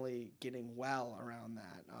finally getting well around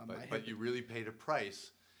that. But you really paid a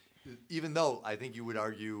price, even though I think you would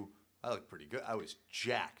argue I look pretty good. I was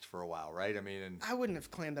jacked for a while, right? I wouldn't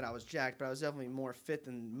have claimed that I was jacked, but I was definitely more fit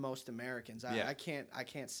than most Americans. I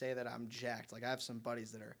can't say that I'm jacked. Like, I have some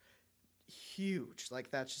buddies that are huge. Like,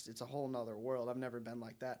 it's a whole nother world. I've never been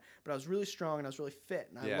like that. But I was really strong and I was really fit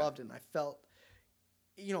and I loved it. And I felt,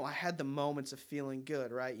 I had the moments of feeling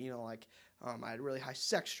good, right? I had really high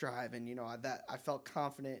sex drive and, I felt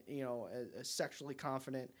confident, sexually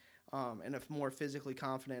confident, and more physically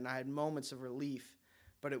confident. And I had moments of relief,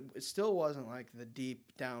 but it still wasn't like the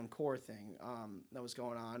deep down core thing that was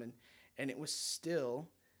going on. And it was still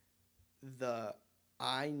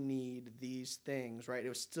I need these things, right? It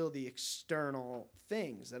was still the external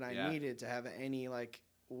things that I needed to have any, like,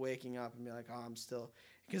 waking up and be like, oh, I'm still...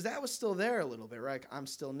 Because that was still there a little bit, right? I'm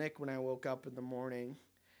still Nick when I woke up in the morning.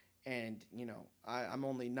 And, I'm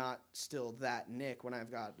only not still that Nick when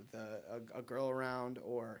I've got a girl around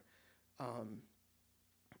or, or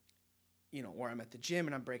I'm at the gym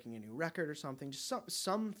and I'm breaking a new record or something. Just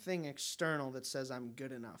something external that says I'm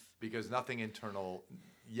good enough. Because nothing internal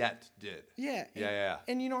yet did. Yeah. Yeah.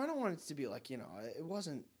 And, I don't want it to be like, it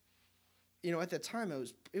wasn't, at that time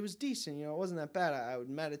it was decent, it wasn't that bad. I would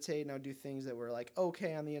meditate and I would do things that were like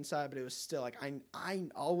okay on the inside, but it was still like, I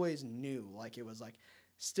always knew like it was like,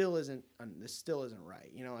 this still isn't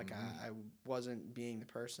right. I wasn't being the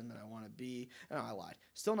person that I want to be. No, I lied.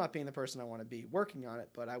 Still not being the person I want to be, working on it,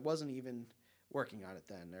 but I wasn't even working on it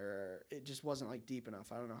then, or it just wasn't like deep enough.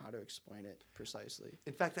 I don't know how to explain it precisely.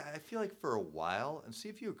 In fact, I feel like for a while, and see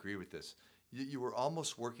if you agree with this, you were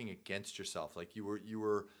almost working against yourself. Like you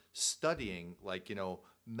were studying like,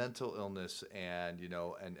 mental illness and,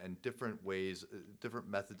 and different ways, different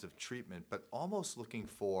methods of treatment, but almost looking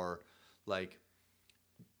for like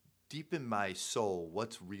deep in my soul,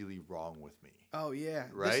 what's really wrong with me? Oh yeah.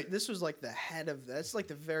 Right. This was like that's like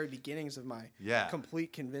the very beginnings of my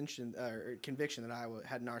complete conviction that I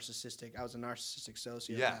had narcissistic. I was a narcissistic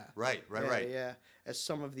sociopath. Yeah. Right. Yeah. As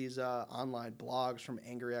some of these online blogs from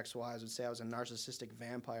angry ex-wives would say, I was a narcissistic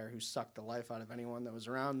vampire who sucked the life out of anyone that was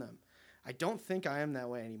around them. I don't think I am that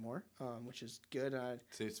way anymore, which is good.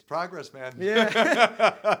 It's progress, man. Yeah.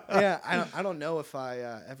 Yeah. I don't know if I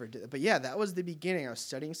ever did. But yeah, that was the beginning. I was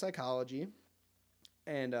studying psychology.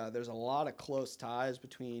 And there's a lot of close ties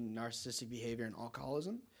between narcissistic behavior and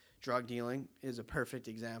alcoholism. Drug dealing is a perfect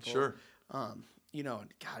example. Sure. God,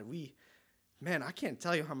 I can't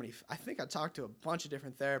tell you how many. I think I talked to a bunch of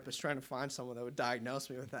different therapists trying to find someone that would diagnose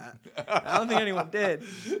me with that. I don't think anyone did,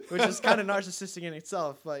 which is kind of narcissistic in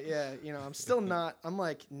itself. But yeah, I'm still not. I'm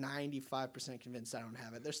like 95% convinced I don't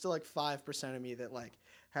have it. There's still like 5% of me that like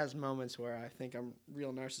has moments where I think I'm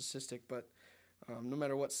real narcissistic, but. No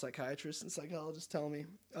matter what psychiatrists and psychologists tell me.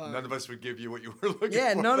 None of us would give you what you were looking for.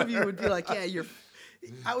 Yeah, none of you would be like, yeah,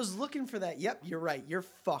 I was looking for that. Yep, you're right. You're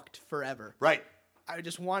fucked forever. Right. I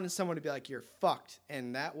just wanted someone to be like, you're fucked.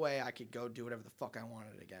 And that way I could go do whatever the fuck I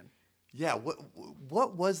wanted again. Yeah.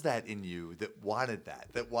 What was that in you that wanted that?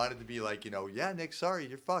 That wanted to be like, yeah, Nick, sorry,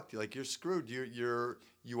 you're fucked. You're screwed.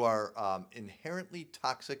 You are inherently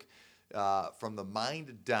toxic from the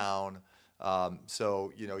mind down.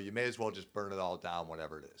 So you may as well just burn it all down,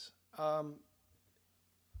 whatever it is.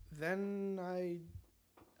 Then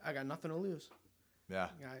I got nothing to lose. Yeah.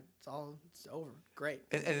 It's over. Great.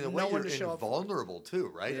 And in a way, you're invulnerable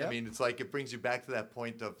too, right? Yeah. I mean, it's like it brings you back to that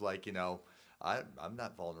point of like, I'm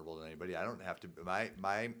not vulnerable to anybody. I don't have to.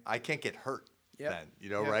 I can't get hurt. Yep.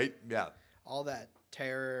 Then, right? Yeah. All that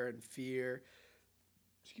terror and fear,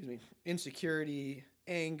 insecurity,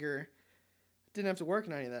 anger, didn't have to work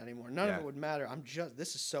on any of that anymore. None of it would matter.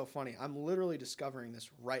 This is so funny. I'm literally discovering this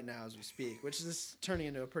right now as we speak, which is turning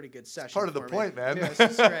into a pretty good session. It's part of the point, man. Yeah,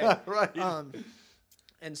 this is great. Right.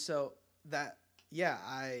 And so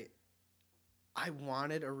I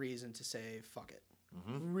wanted a reason to say fuck it.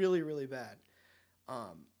 Mm-hmm. Really, really bad.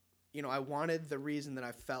 I wanted the reason that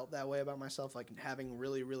I felt that way about myself, like having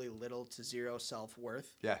really, really little to zero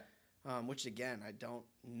self-worth. Yeah. Which again,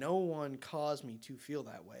 no one caused me to feel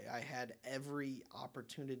that way. I had every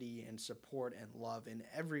opportunity and support and love in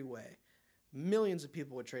every way. Millions of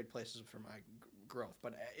people would trade places for my growth,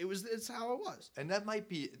 but it's how it was. And that might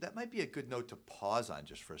be a good note to pause on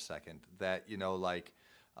just for a second. That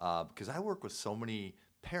because I work with so many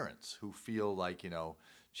parents who feel like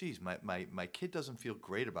geez, my kid doesn't feel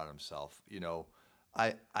great about himself.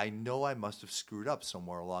 I know I must have screwed up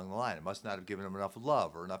somewhere along the line. I must not have given him enough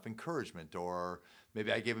love or enough encouragement, or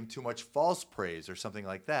maybe I gave him too much false praise or something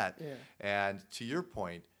like that. Yeah. And to your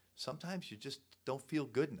point, sometimes you just don't feel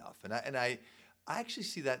good enough. And I actually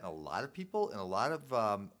see that in a lot of people, and a lot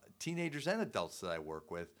of teenagers and adults that I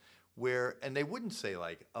work with, and they wouldn't say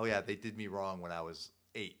like, oh yeah, they did me wrong when I was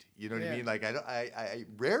 8. You know what I mean? Like I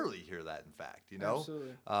rarely hear that. In fact,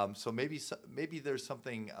 Absolutely. So maybe there's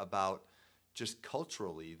something about just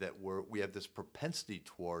culturally that we have this propensity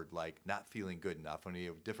toward like not feeling good enough, and we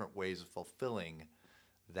have different ways of fulfilling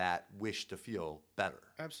that wish to feel better.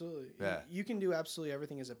 Absolutely. Yeah. You can do absolutely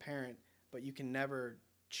everything as a parent, but you can never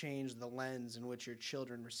change the lens in which your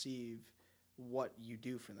children receive what you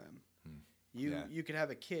do for them. You could have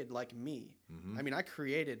a kid like me. Mm-hmm. I mean, I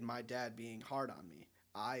created my dad being hard on me.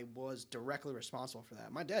 I was directly responsible for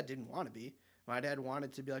that. My dad didn't want to be. My dad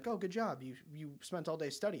wanted to be like, oh, good job. You spent all day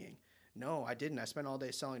studying. No, I didn't. I spent all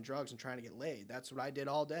day selling drugs and trying to get laid. That's what I did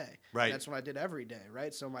all day. Right. That's what I did every day,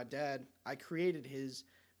 right? So my dad, I created his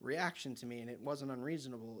reaction to me, and it wasn't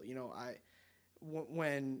unreasonable.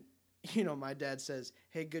 When my dad says,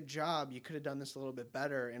 hey, good job, you could have done this a little bit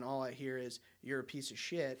better, and all I hear is, you're a piece of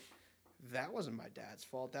shit, that wasn't my dad's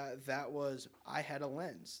fault. That was, I had a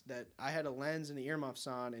lens and the earmuffs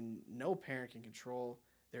on, and no parent can control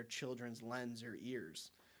their children's lens or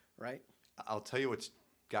ears, right? I'll tell you what's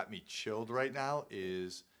got me chilled right now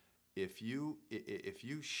is if you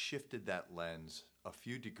shifted that lens a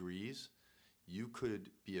few degrees, you could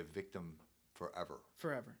be a victim forever.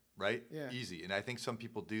 Forever. Right? Yeah. Easy. And I think some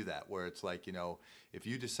people do that, where it's like, if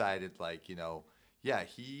you decided like, yeah,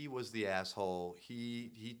 he was the asshole.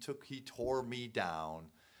 He tore me down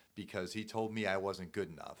because he told me I wasn't good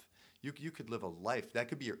enough. You could live a life. That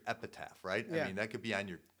could be your epitaph, right? Yeah. I mean, that could be on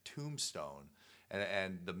your tombstone.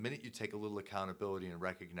 And the minute you take a little accountability and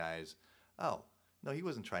recognize, oh, no, he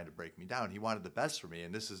wasn't trying to break me down. He wanted the best for me,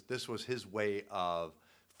 and this was his way of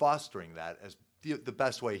fostering that as the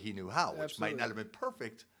best way he knew how, which Absolutely. might not have been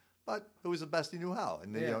perfect, but it was the best he knew how.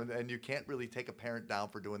 And Yeah. and you can't really take a parent down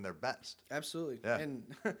for doing their best. Absolutely. Yeah. And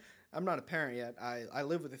I'm not a parent yet. I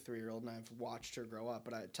live with a 3-year-old, and I've watched her grow up.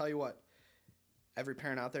 But I tell you what, every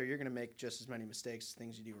parent out there, you're going to make just as many mistakes as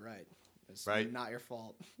things you do right. It's right. not your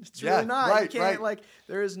fault. It's Yeah, really not. right, You can't, right.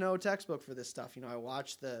 there is no textbook for this stuff. I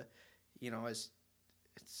watch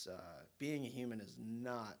being a human is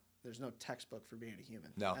not, there's no textbook for being a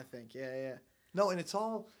human. No. I think, yeah. No, and it's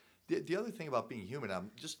all, the other thing about being human,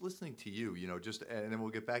 I'm just listening to you, and then we'll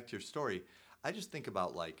get back to your story. I just think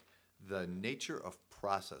about like the nature of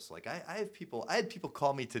process. Like I had people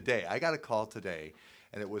call me today. I got a call today,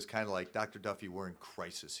 and it was kind of like, Dr. Duffy, we're in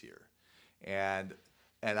crisis here. And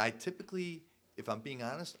I typically, if I'm being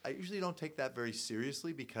honest, I usually don't take that very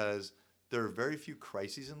seriously because there are very few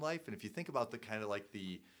crises in life. And if you think about the kind of like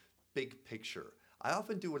the big picture, I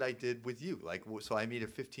often do what I did with you. Like, so I meet a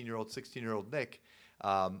 15-year-old, 16-year-old Nick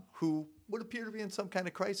who would appear to be in some kind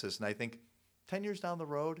of crisis. And I think 10 years down the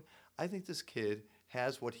road, I think this kid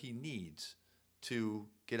has what he needs to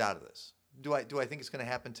get out of this. Do I think it's going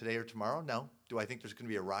to happen today or tomorrow? No. Do I think there's going to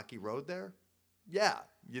be a rocky road there? Yeah,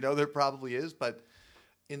 there probably is, but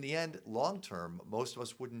in the end, long term, most of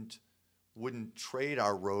us wouldn't trade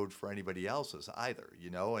our road for anybody else's either,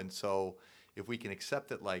 And so if we can accept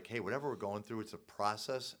that, like, hey, whatever we're going through, it's a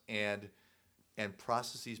process, and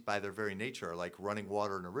processes by their very nature are like running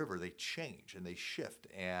water in a river. They change and they shift,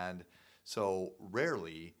 and so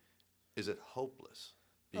rarely is it hopeless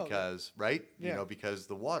because right, Yeah. because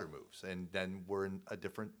the water moves, and then we're in a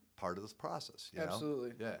different part of this process.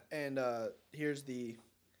 Absolutely. Yeah. And here's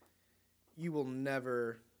you will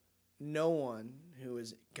never, no one who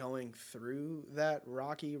is going through that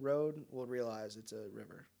rocky road will realize it's a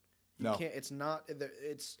river. You can't, it's not,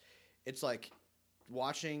 it's like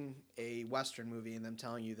watching a Western movie and them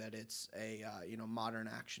telling you that it's a, modern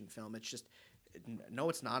action film. It's just, no,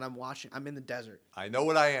 it's not. I'm in the desert. I know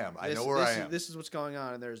what I am. I know where I am. This is what's going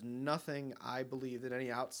on. And there's nothing I believe that any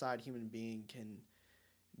outside human being can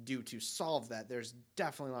do to solve that. There's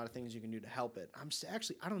definitely a lot of things you can do to help it.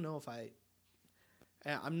 I don't know if I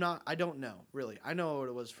don't know, really. I know what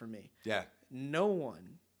it was for me. Yeah.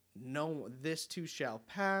 No, this too shall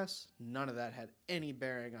pass. None of that had any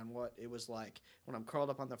bearing on what it was like when I'm curled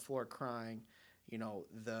up on the floor crying.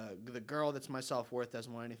 The girl that's my self-worth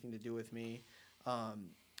doesn't want anything to do with me.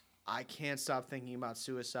 I can't stop thinking about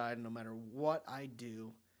suicide no matter what I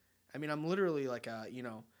do. I mean, I'm literally like a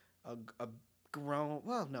grown,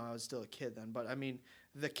 well, no, I was still a kid then, but I mean,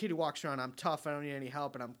 the kid who walks around, I'm tough, I don't need any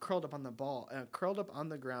help, and I'm curled up on the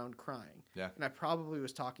ground crying. Yeah. And I probably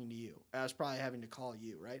was talking to you. I was probably having to call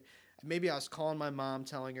you, right? Maybe I was calling my mom,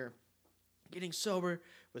 telling her getting sober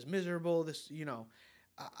was miserable.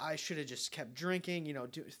 I should have just kept drinking,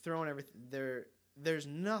 throwing everything there. There's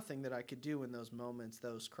nothing that I could do in those moments,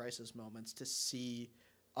 those crisis moments, to see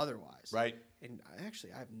otherwise. Right. And I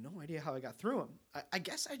have no idea how I got through them. I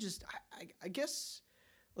guess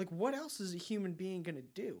like, what else is a human being going to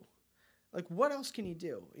do? Like, what else can you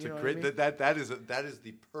do? That is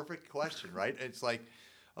the perfect question, right? It's like,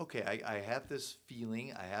 okay, I have this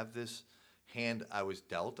feeling, I have this hand I was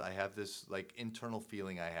dealt, I have this like internal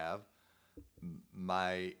feeling I have.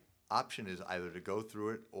 My option is either to go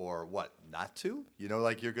through it or what, not to.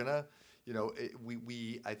 Like you're gonna,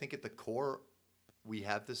 I think at the core we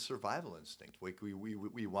have this survival instinct. Like we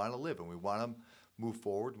want to live and we want to move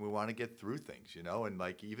forward and we want to get through things, and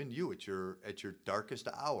like even you at your darkest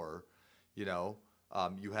hour,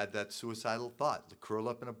 you had that suicidal thought to curl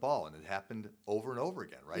up in a ball, and it happened over and over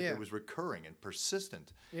again, right? Yeah. It was recurring and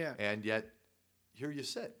persistent. Yeah. And yet here you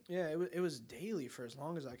sit. Yeah, it was daily for as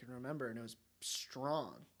long as I can remember, and it was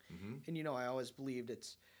strong. Mm-hmm. And I always believed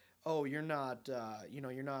it's, you're not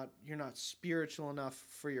spiritual enough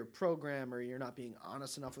for your program, or you're not being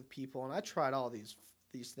honest enough with people. And I tried all these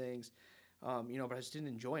things, but I just didn't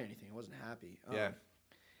enjoy anything. I wasn't happy. Yeah.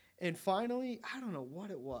 And finally, I don't know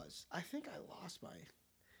what it was. I think I lost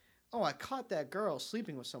I caught that girl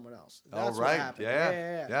sleeping with someone else. That's right. What happened.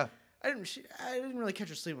 Yeah. I didn't really catch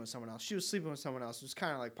her sleeping with someone else. She was sleeping with someone else. It was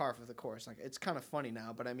kind of like par for the course. Like, it's kind of funny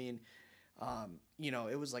now, but I mean,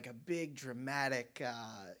 it was like a big dramatic,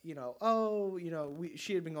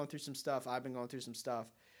 she had been going through some stuff. I've been going through some stuff.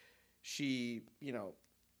 She,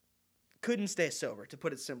 couldn't stay sober, to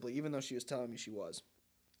put it simply, even though she was telling me she was.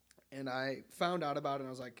 And I found out about it, and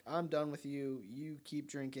I was like, I'm done with you. You keep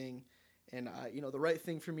drinking. And, the right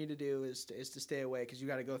thing for me to do is to stay away, because you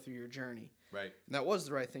got to go through your journey. Right. And that was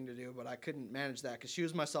the right thing to do, but I couldn't manage that because she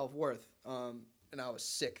was my self-worth. And I was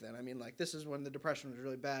sick then. I mean, like, this is when the depression was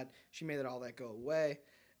really bad. She made all that go away.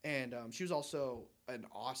 And she was also an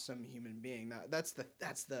awesome human being. That's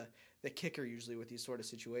the kicker usually with these sort of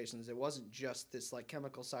situations. It wasn't just this, like,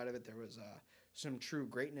 chemical side of it. There was some true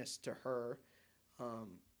greatness to her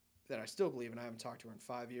that I still believe, and I haven't talked to her in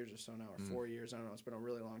 5 years or so now, or 4 years. I don't know. It's been a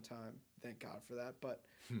really long time. Thank God for that. But,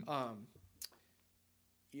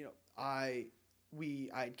 I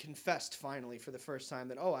confessed finally for the first time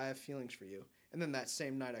that, I have feelings for you. And then that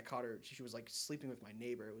same night I caught her, she was like sleeping with my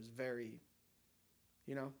neighbor. It was very,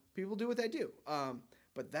 people do what they do.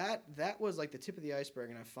 But that was like the tip of the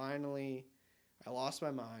iceberg. And I lost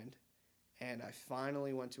my mind, and I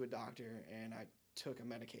finally went to a doctor, and I took a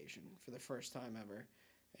medication for the first time ever.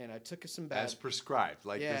 And I took some bad. As prescribed.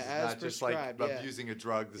 Like, this is not just like abusing a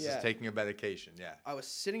drug. This is taking a medication. Yeah. I was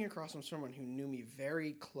sitting across from someone who knew me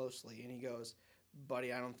very closely, and he goes,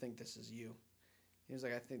 "Buddy, I don't think this is you." He was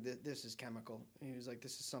like, "I think this is chemical." And he was like,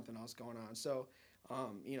 "This is something else going on." So,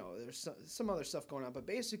 there's some other stuff going on. But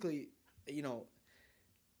basically,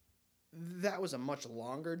 that was a much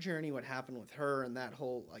longer journey, what happened with her and that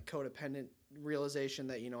whole, like, codependent realization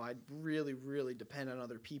that, I really, really depend on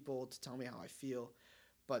other people to tell me how I feel.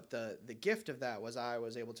 But the gift of that was I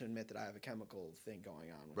was able to admit that I have a chemical thing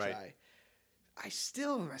going on, which right. I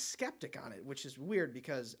still am a skeptic on it, which is weird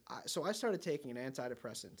because I started taking an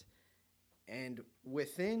antidepressant, and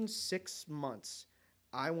within 6 months,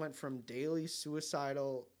 I went from daily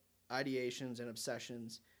suicidal ideations and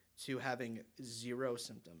obsessions to having zero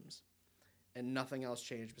symptoms, and nothing else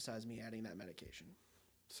changed besides me adding that medication.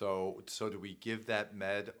 So do we give that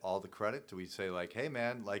med all the credit? Do we say like, hey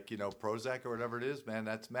man, like, Prozac or whatever it is, man,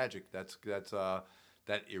 that's magic.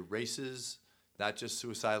 That erases not just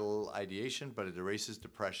suicidal ideation, but it erases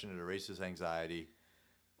depression, it erases anxiety.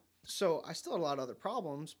 So I still had a lot of other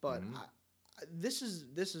problems, but Mhm. this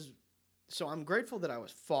is so I'm grateful that I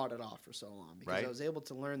was fought it off for so long because Right. I was able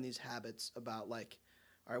to learn these habits about like,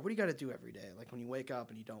 all right, what do you got to do every day? Like when you wake up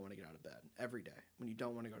and you don't want to get out of bed every day, when you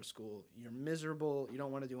don't want to go to school, you're miserable, you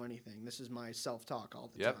don't want to do anything. This is my self-talk all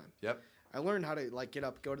the Yep. time. Yep. I learned how to like get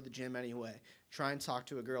up, go to the gym anyway, try and talk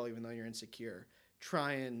to a girl even though you're insecure.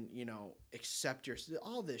 Try and, accept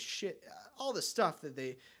all this shit, all the stuff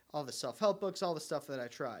all the self-help books, all the stuff that I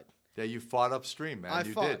tried. Yeah, you fought upstream, man. I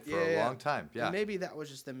You fought, did for a long time. Yeah. And maybe that was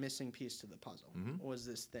just the missing piece to the puzzle, Mhm. was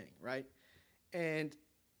this thing, right? And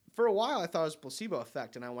for a while, I thought it was a placebo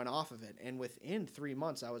effect, and I went off of it. And within 3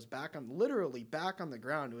 months, I was literally back on the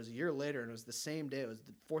ground. It was a year later, and it was the same day. It was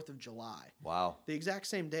the 4th of July. Wow. The exact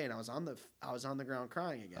same day, and I was on the ground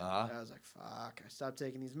crying again. Uh-huh. And I was like, "Fuck!" I stopped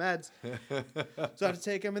taking these meds, so I had to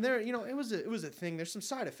take them. And it was a thing. There's some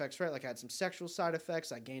side effects, right? Like I had some sexual side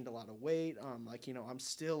effects. I gained a lot of weight. I'm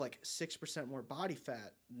still like 6% more body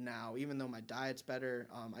fat now, even though my diet's better.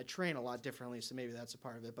 I train a lot differently, so maybe that's a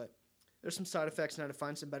part of it. But there's some side effects, and I had to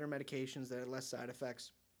find some better medications that had less side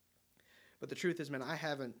effects. But the truth is, man, I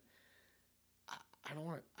haven't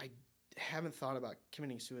thought about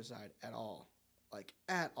committing suicide at all. Like,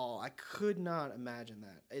 at all. I could not imagine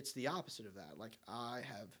that. It's the opposite of that. Like,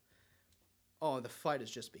 the fight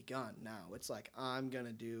has just begun now. It's like, I'm going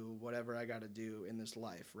to do whatever I got to do in this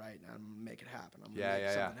life, right? And I'm going to make it happen. I'm going to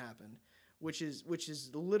make something happen. Which is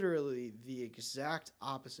literally the exact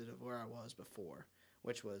opposite of where I was before,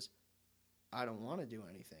 which was, I don't want to do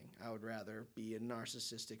anything. I would rather be a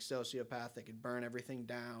narcissistic sociopath that could burn everything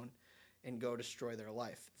down and go destroy their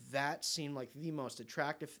life. That seemed like the most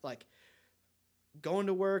attractive, like going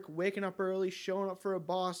to work, waking up early, showing up for a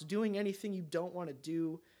boss, doing anything you don't want to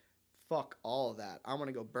do. Fuck all of that. I'm going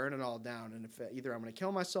to go burn it all down. And if either I'm going to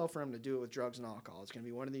kill myself or I'm going to do it with drugs and alcohol. It's going to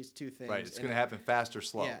be one of these two things. Right. It's going to happen fast or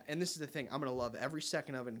slow. Yeah. And this is the thing. I'm going to love every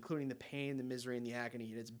second of it, including the pain, the misery, and the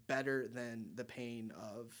agony. And it's better than the pain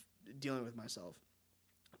of dealing with myself.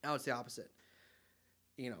 Now it's the opposite.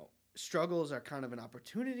 Struggles are kind of an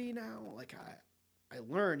opportunity now. Like I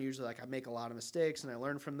learn usually, like I make a lot of mistakes and I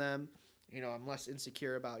learn from them. I'm less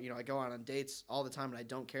insecure about, I go out on dates all the time and I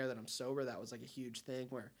don't care that I'm sober. That was like a huge thing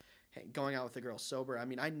where going out with a girl sober. I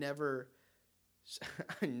mean, I never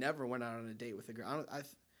went out on a date with a girl.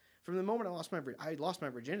 From the moment I lost my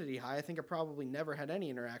virginity, I think I probably never had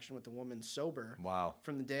any interaction with a woman sober. Wow.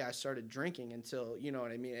 From the day I started drinking until, you know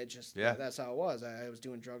what I mean? It just, Yeah. That's how it was. I was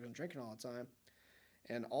doing drugs and drinking all the time.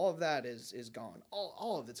 And all of that is gone.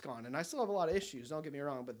 All of it's gone. And I still have a lot of issues, don't get me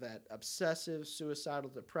wrong, but that obsessive,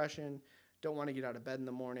 suicidal depression, don't want to get out of bed in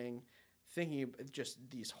the morning, thinking of just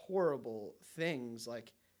these horrible things,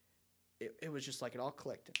 like, it was just like it all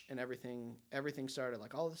clicked and everything started,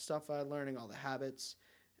 like all the stuff I learning, all the habits,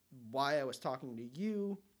 why I was talking to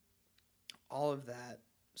you, all of that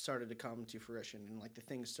started to come to fruition, and like the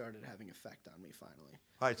things started having effect on me finally.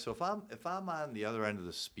 All right. So if I'm on the other end of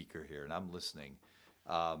the speaker here and I'm listening,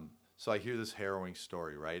 so I hear this harrowing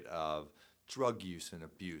story, right, of drug use and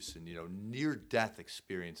abuse and near death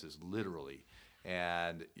experiences, literally,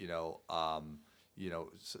 and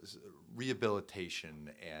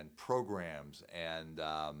rehabilitation and programs and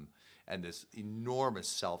this enormous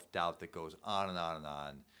self-doubt that goes on and on and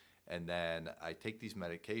on. And then I take these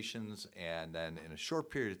medications, and then in a short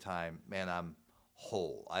period of time, man, I'm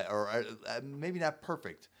whole. Maybe not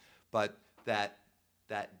perfect, but that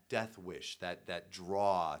death wish, that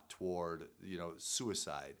draw toward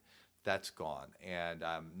suicide, that's gone. And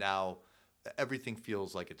now everything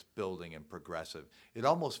feels like it's building and progressive. It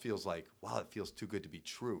almost feels like, wow, it feels too good to be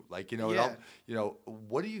true. Like,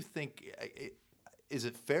 what do you think? Is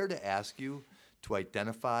it fair to ask you to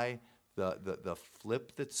identify the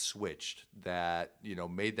flip that switched that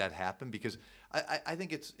made that happen? Because I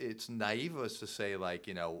think it's naive of us to say, like,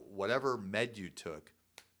 whatever med you took,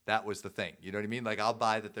 that was the thing. You know what I mean? Like, I'll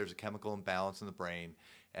buy that there's a chemical imbalance in the brain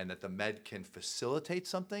and that the med can facilitate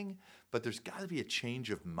something, but there's got to be a change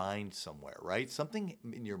of mind somewhere, right? Something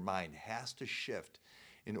in your mind has to shift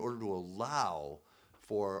in order to allow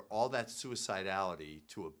for all that suicidality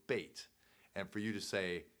to abate and for you to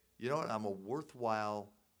say, you know what, I'm a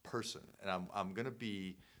worthwhile person, and I'm going to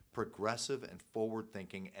be progressive and forward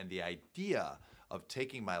thinking, and the idea of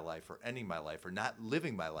taking my life or ending my life or not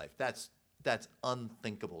living my life, that's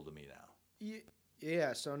unthinkable to me now.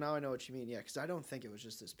 Yeah, so now I know what you mean. Yeah, because I don't think it was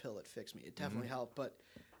just this pill that fixed me. It definitely helped, but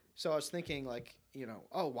so I was thinking, like,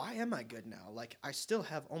 oh, why am I good now? Like, I still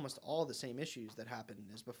have almost all the same issues that happened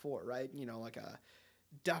as before, right? Like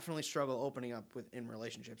definitely struggle opening up in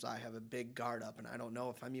relationships. I have a big guard up, and I don't know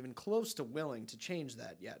if I'm even close to willing to change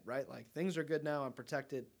that yet, right? Like, things are good now. I'm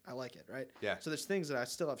protected. I like it, right? Yeah. So there's things that I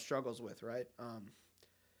still have struggles with, right?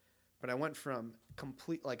 But I went from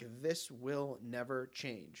complete, like, this will never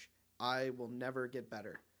change. I will never get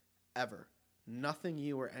better, ever. Nothing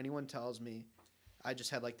you or anyone tells me. I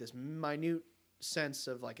just had, like, this minute sense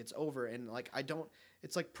of, like, it's over, and, like, I don't.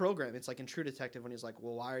 It's like program. It's like in True Detective when he's like,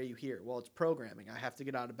 well, why are you here? Well, it's programming. I have to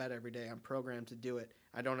get out of bed every day. I'm programmed to do it.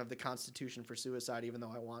 I don't have the constitution for suicide even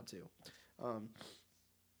though I want to.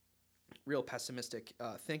 Real pessimistic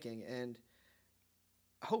thinking. And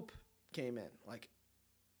hope came in. Like,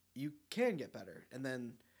 you can get better. And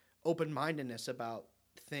then open-mindedness about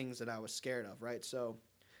things that I was scared of, right? So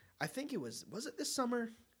I think was it this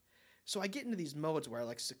summer? So I get into these modes where I,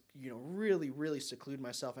 like, really, really seclude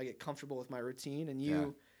myself. I get comfortable with my routine, and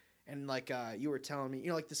you were telling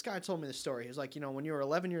me, like, this guy told me this story. He was like, when you were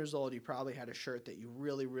 11 years old, you probably had a shirt that you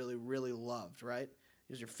really, really, really loved, right? It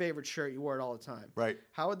was your favorite shirt. You wore it all the time. Right.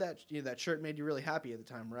 How would that shirt made you really happy at the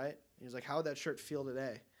time, right? He was like, how would that shirt feel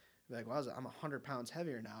today? I'd be like, well, I'm 100 pounds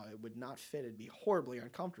heavier now. It would not fit. It'd be horribly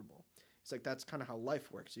uncomfortable. He's like, that's kind of how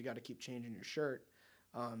life works. You got to keep changing your shirt.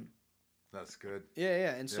 That's good.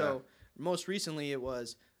 Yeah. And so most recently it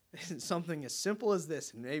was something as simple as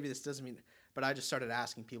this, and maybe this doesn't mean, but I just started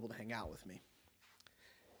asking people to hang out with me.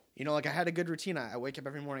 Like, I had a good routine. I wake up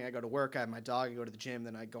every morning, I go to work, I have my dog, I go to the gym,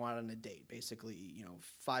 then I go out on a date, basically,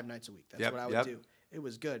 5 nights a week. That's what I would do. It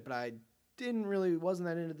was good, but I wasn't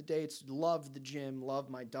that into the dates, loved the gym, loved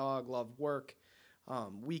my dog, loved work.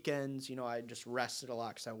 Weekends, I just rested a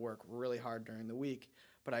lot because I work really hard during the week,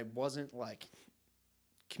 but I wasn't, like,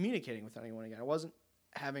 communicating with anyone again. I wasn't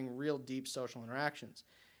having real deep social interactions.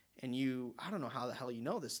 And I don't know how the hell you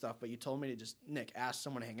know this stuff, but you told me to just, Nick, ask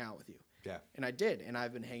someone to hang out with you. Yeah. And I did, and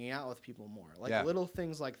I've been hanging out with people more. Like, little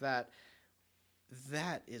things like that.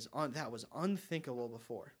 That was unthinkable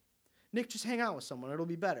before. Nick, just hang out with someone. It'll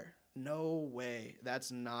be better. No way.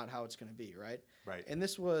 That's not how it's going to be, right? Right. And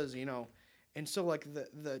this was, and so, like,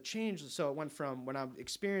 the change, so it went from when I'm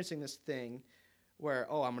experiencing this thing where,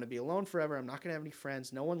 oh, I'm going to be alone forever, I'm not going to have any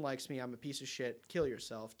friends, no one likes me, I'm a piece of shit, kill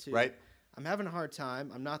yourself, to right. I'm having a hard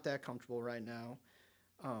time, I'm not that comfortable right now.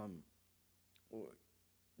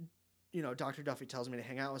 Dr. Duffy tells me to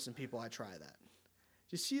hang out with some people, I try that.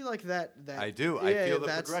 Do you see, like, that I do. I feel the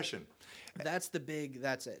progression. That's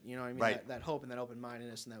it. You know what I mean? Right. That hope and that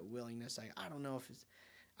open-mindedness and that willingness. I don't know.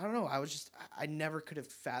 I never could have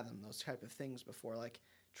fathomed those type of things before. Like,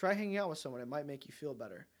 try hanging out with someone. It might make you feel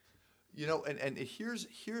better. And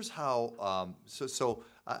here's how. So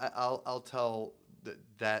I'll tell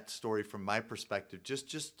that story from my perspective.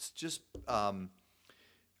 Just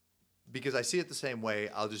because I see it the same way.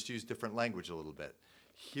 I'll just use different language a little bit.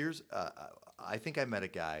 I think I met a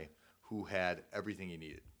guy who had everything he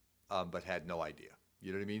needed, but had no idea.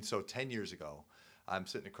 You know what I mean? So 10 years ago, I'm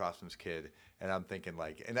sitting across from this kid, and I'm thinking,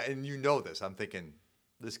 like, and you know this, I'm thinking,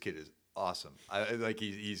 this kid is awesome.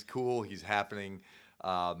 He's cool, he's happening,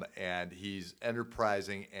 and he's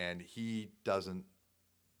enterprising, and he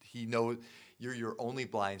knows you're your only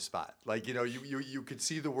blind spot. Like, you could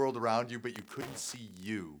see the world around you, but you couldn't see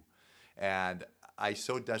you. And I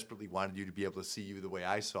so desperately wanted you to be able to see you the way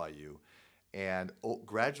I saw you. And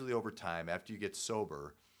gradually over time, after you get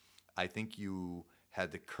sober, I think you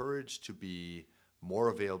had the courage to be more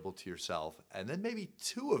available to yourself, and then maybe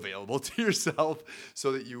too available to yourself,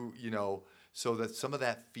 so that so that some of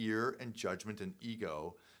that fear and judgment and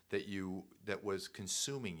ego that was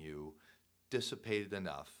consuming you dissipated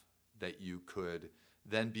enough that you could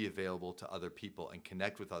then be available to other people and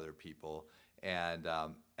connect with other people. And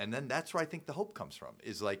then that's where I think the hope comes from,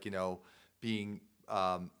 is, like, being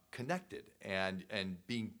connected and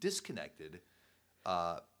being disconnected,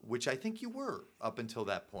 which I think you were up until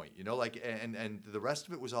that point, like, and the rest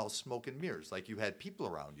of it was all smoke and mirrors. Like, you had people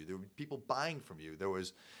around you, there were people buying from you, there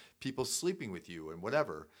was people sleeping with you and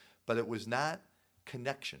whatever, but it was not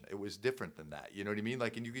connection. It was different than that. You know what I mean?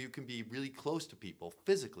 Like, and you can be really close to people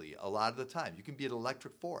physically a lot of the time. You can be at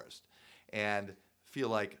Electric Forest and feel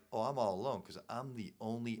like, oh, I'm all alone because I'm the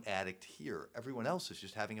only addict here. Everyone else is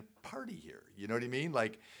just having a party here. You know what I mean?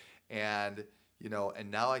 Like, and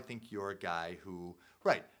and now I think you're a guy who,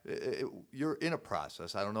 right, you're in a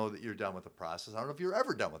process. I don't know that you're done with the process. I don't know if you're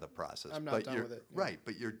ever done with the process. I'm not done with it. Right,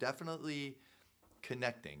 but you're definitely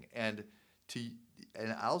connecting. And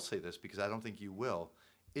I'll say this because I don't think you will.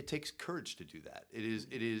 It takes courage to do that.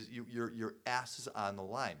 Your ass is on the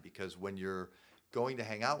line, because when you're going to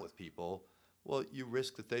hang out with people, well, you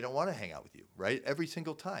risk that they don't want to hang out with you, right? Every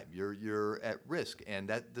single time you're at risk. And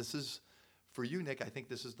this is, for you, Nick, I think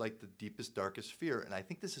this is like the deepest, darkest fear. And I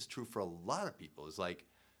think this is true for a lot of people, is like,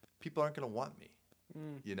 people aren't going to want me,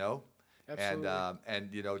 Absolutely.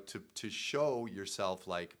 And to show yourself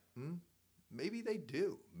like, maybe they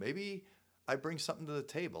do. Maybe I bring something to the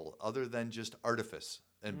table other than just artifice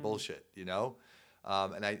and bullshit,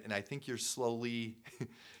 And I think you're slowly,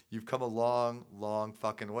 you've come a long, long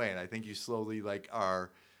fucking way. And I think you slowly like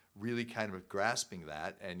are really kind of grasping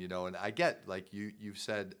that. And, and I get, like you've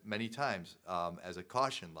said many times, as a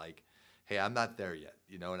caution, like, hey, I'm not there yet,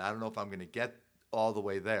 and I don't know if I'm going to get all the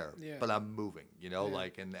way there, but I'm moving,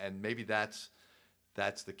 like, and maybe that's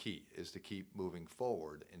the key, is to keep moving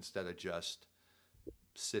forward instead of just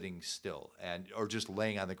sitting still or just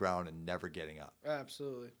laying on the ground and never getting up.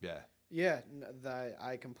 Absolutely. Yeah.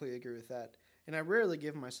 I completely agree with that. And I rarely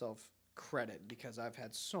give myself credit, because I've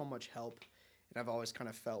had so much help, and I've always kind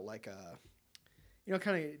of felt like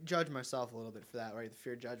kind of judge myself a little bit for that, right? The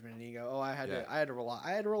fear, judgment, and ego. I had to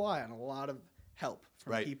rely on a lot of help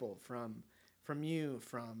from people, from you,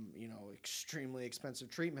 from extremely expensive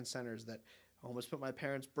treatment centers that almost put my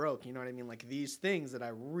parents broke. You know what I mean? Like, these things that I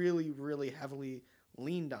really, really heavily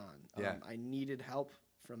leaned on. I needed help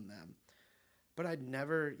from them, but I'd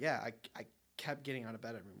never. I kept getting out of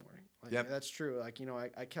bed every morning. Like, that's true. Like,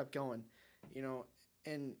 I kept going.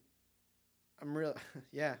 And I'm real.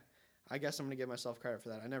 I guess I'm gonna give myself credit for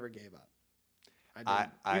that. I never gave up. I didn't.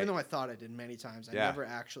 Even though I thought I did many times, I never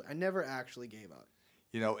actually gave up.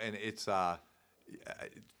 And it's to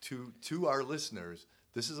our listeners,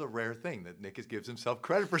 this is a rare thing that Nick gives himself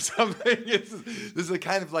credit for something. This is a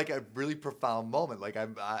kind of like a really profound moment. Like,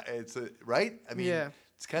 right? I mean,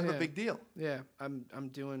 it's kind of a big deal. Yeah, I'm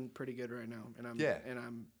doing pretty good right now, and I'm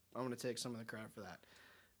gonna take some of the credit for that.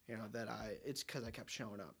 It's because I kept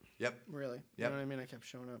showing up. Yep. Really. Yep. You know what I mean? I kept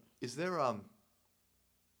showing up. Is there I'll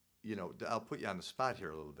put you on the spot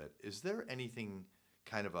here a little bit. Is there anything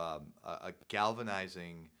kind of a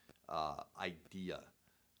galvanizing idea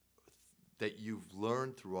that you've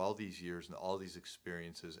learned through all these years and all these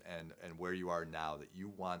experiences and where you are now, that you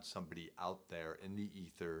want somebody out there in the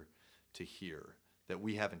ether to hear, that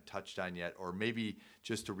we haven't touched on yet, or maybe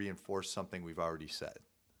just to reinforce something we've already said?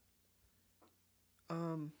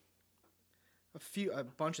 A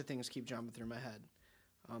bunch of things keep jumping through my head.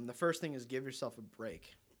 The first thing is, give yourself a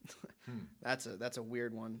break. That's a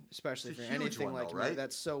weird one, especially if you're anything like me.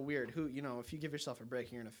 That's so weird. If you give yourself a break,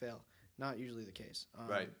 you're gonna fail. Not usually the case.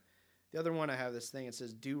 Right. The other one, I have this thing. It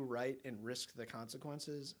says, do right and risk the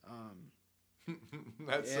consequences.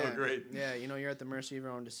 That's so great. Yeah, you're at the mercy of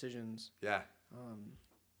your own decisions. Yeah.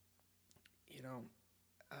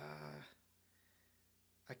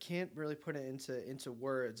 I can't really put it into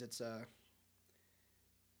words. It's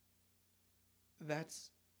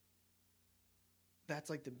that's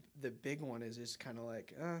like the big one, is just kind of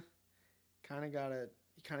like you kind of gotta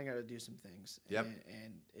do some things. Yep.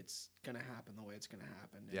 And it's gonna happen the way it's gonna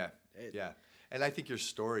happen. And And I think your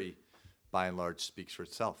story, by and large, speaks for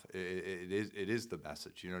itself. It is the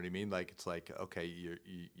message. You know what I mean? Like, it's like, okay, you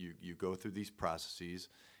go through these processes,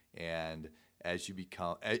 and as you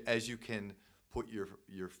can put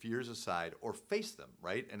your fears aside or face them,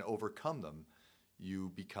 right, and overcome them,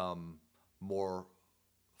 you become more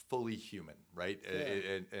fully human, right?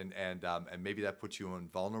 And maybe that puts you in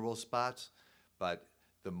vulnerable spots, but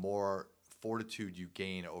the more fortitude you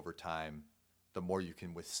gain over time, the more you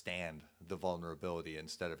can withstand the vulnerability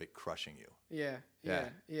instead of it crushing you. Yeah.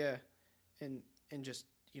 And just,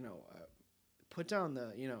 put down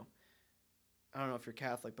the, I don't know if you're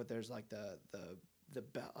Catholic, but there's like the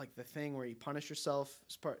thing where you punish yourself.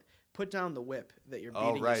 Put down the whip that you're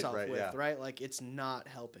beating yourself with, right? Like, it's not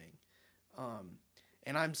helping.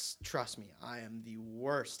 And trust me, I am the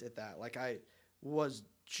worst at that. Like, we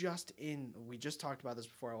just talked about this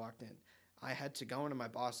before I walked in. I had to go into my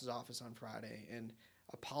boss's office on Friday and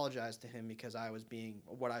apologize to him because I was being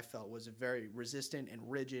what I felt was very resistant and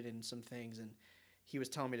rigid in some things. And he was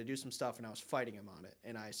telling me to do some stuff, and I was fighting him on it.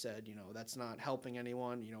 And I said, that's not helping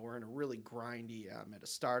anyone. We're in a really grindy, I'm at a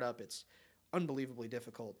startup. It's unbelievably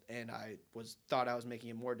difficult. And I thought I was making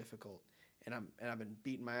it more difficult. And I've been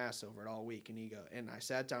beating my ass over it all week. And I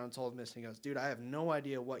sat down and told him this, and he goes, dude, I have no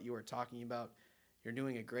idea what you are talking about. You're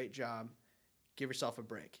doing a great job. give yourself a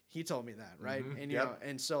break. He told me that, right? Mm-hmm. And you know,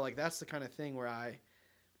 and so like that's the kind of thing where I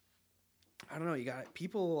don't know. You got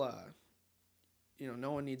people. You know,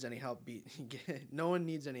 no one needs any help no one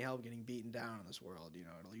needs any help getting beaten down in this world. You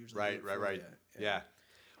know, it'll usually do it for you. Yeah.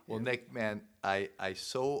 Well, Nick, man, I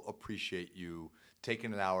so appreciate you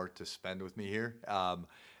taking an hour to spend with me here.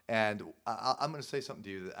 And I'm going to say something to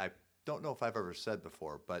you that I don't know if I've ever said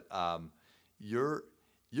before, but you're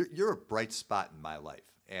a bright spot in my life,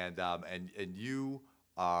 and you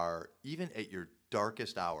are, even at your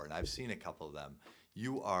darkest hour, and I've seen a couple of them.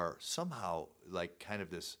 You are somehow like kind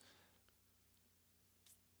of this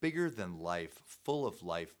bigger than life, full of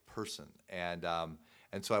life person, and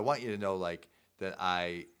so I want you to know like that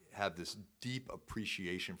I have this deep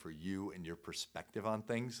appreciation for you and your perspective on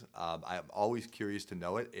things. I'm always curious to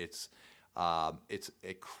know it. It's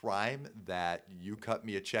a crime that you cut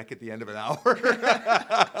me a check at the end of an hour.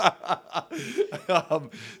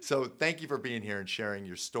 So thank you for being here and sharing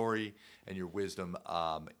your story and your wisdom.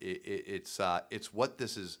 It's what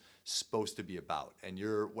this is supposed to be about. And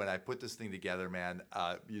when I put this thing together, man,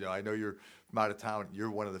 you know, I know you're from out of town.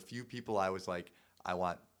 You're one of the few people I was like, I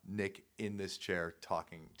want Nick in this chair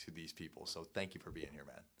talking to these people. So thank you for being here,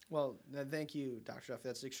 man. Well, thank you, Dr. Duffy.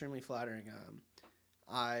 That's extremely flattering.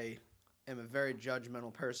 I am a very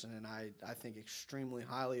judgmental person, and I think extremely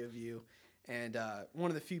highly of you. And one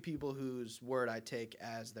of the few people whose word I take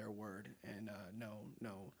as their word, and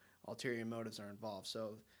no ulterior motives are involved.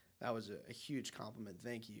 So that was a huge compliment.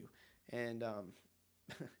 Thank you. And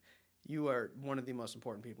you are one of the most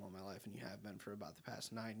important people in my life, and you have been for about the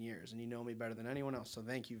past 9 years, and you know me better than anyone else. So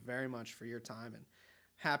thank you very much for your time, and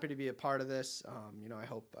happy to be a part of this. You know, I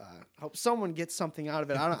hope someone gets something out of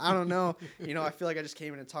it. I don't know. You know, I feel like I just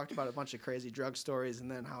came in and talked about a bunch of crazy drug stories and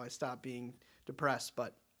then how I stopped being depressed.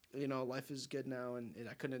 But you know, life is good now, and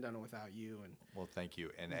I couldn't have done it without you. And well, thank you.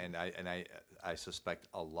 And I suspect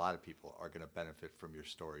a lot of people are going to benefit from your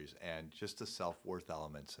stories and just the self-worth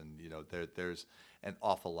elements. And you know, there's an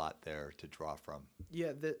awful lot there to draw from.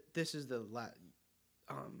 Yeah, this is the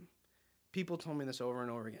people told me this over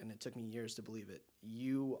and over again. It took me years to believe it.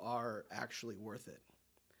 You are actually worth it.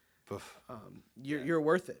 You're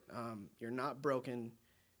worth it. You're not broken.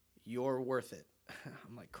 You're worth it.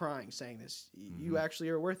 I'm like crying saying this. You actually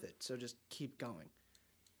are worth it. So just keep going.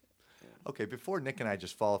 Yeah. Okay, before Nick and I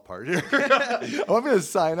just fall apart here, I'm going to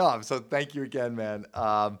sign off. So thank you again, man.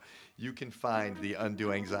 You can find the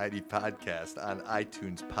Undo Anxiety podcast on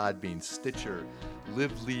iTunes, Podbean, Stitcher,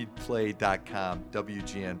 liveleadplay.com,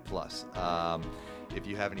 WGN+. If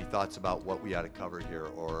you have any thoughts about what we ought to cover here,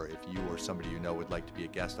 or if you or somebody you know would like to be a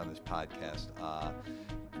guest on this podcast,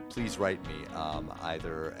 please write me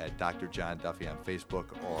either at Dr. John Duffy on Facebook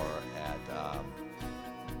or at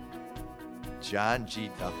John G.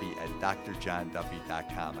 Duffy at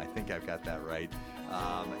drjohnduffy.com. I think I've got that right.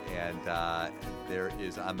 And there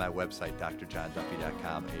is on my website,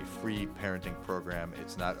 drjohnduffy.com, a free parenting program.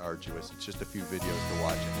 It's not arduous. It's just a few videos to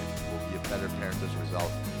watch, and you will be a better parent as a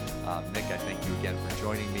result. Nick, I thank you again for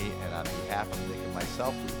joining me. And on behalf of Nick and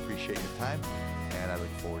myself, we appreciate your time. And I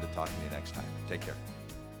look forward to talking to you next time. Take care.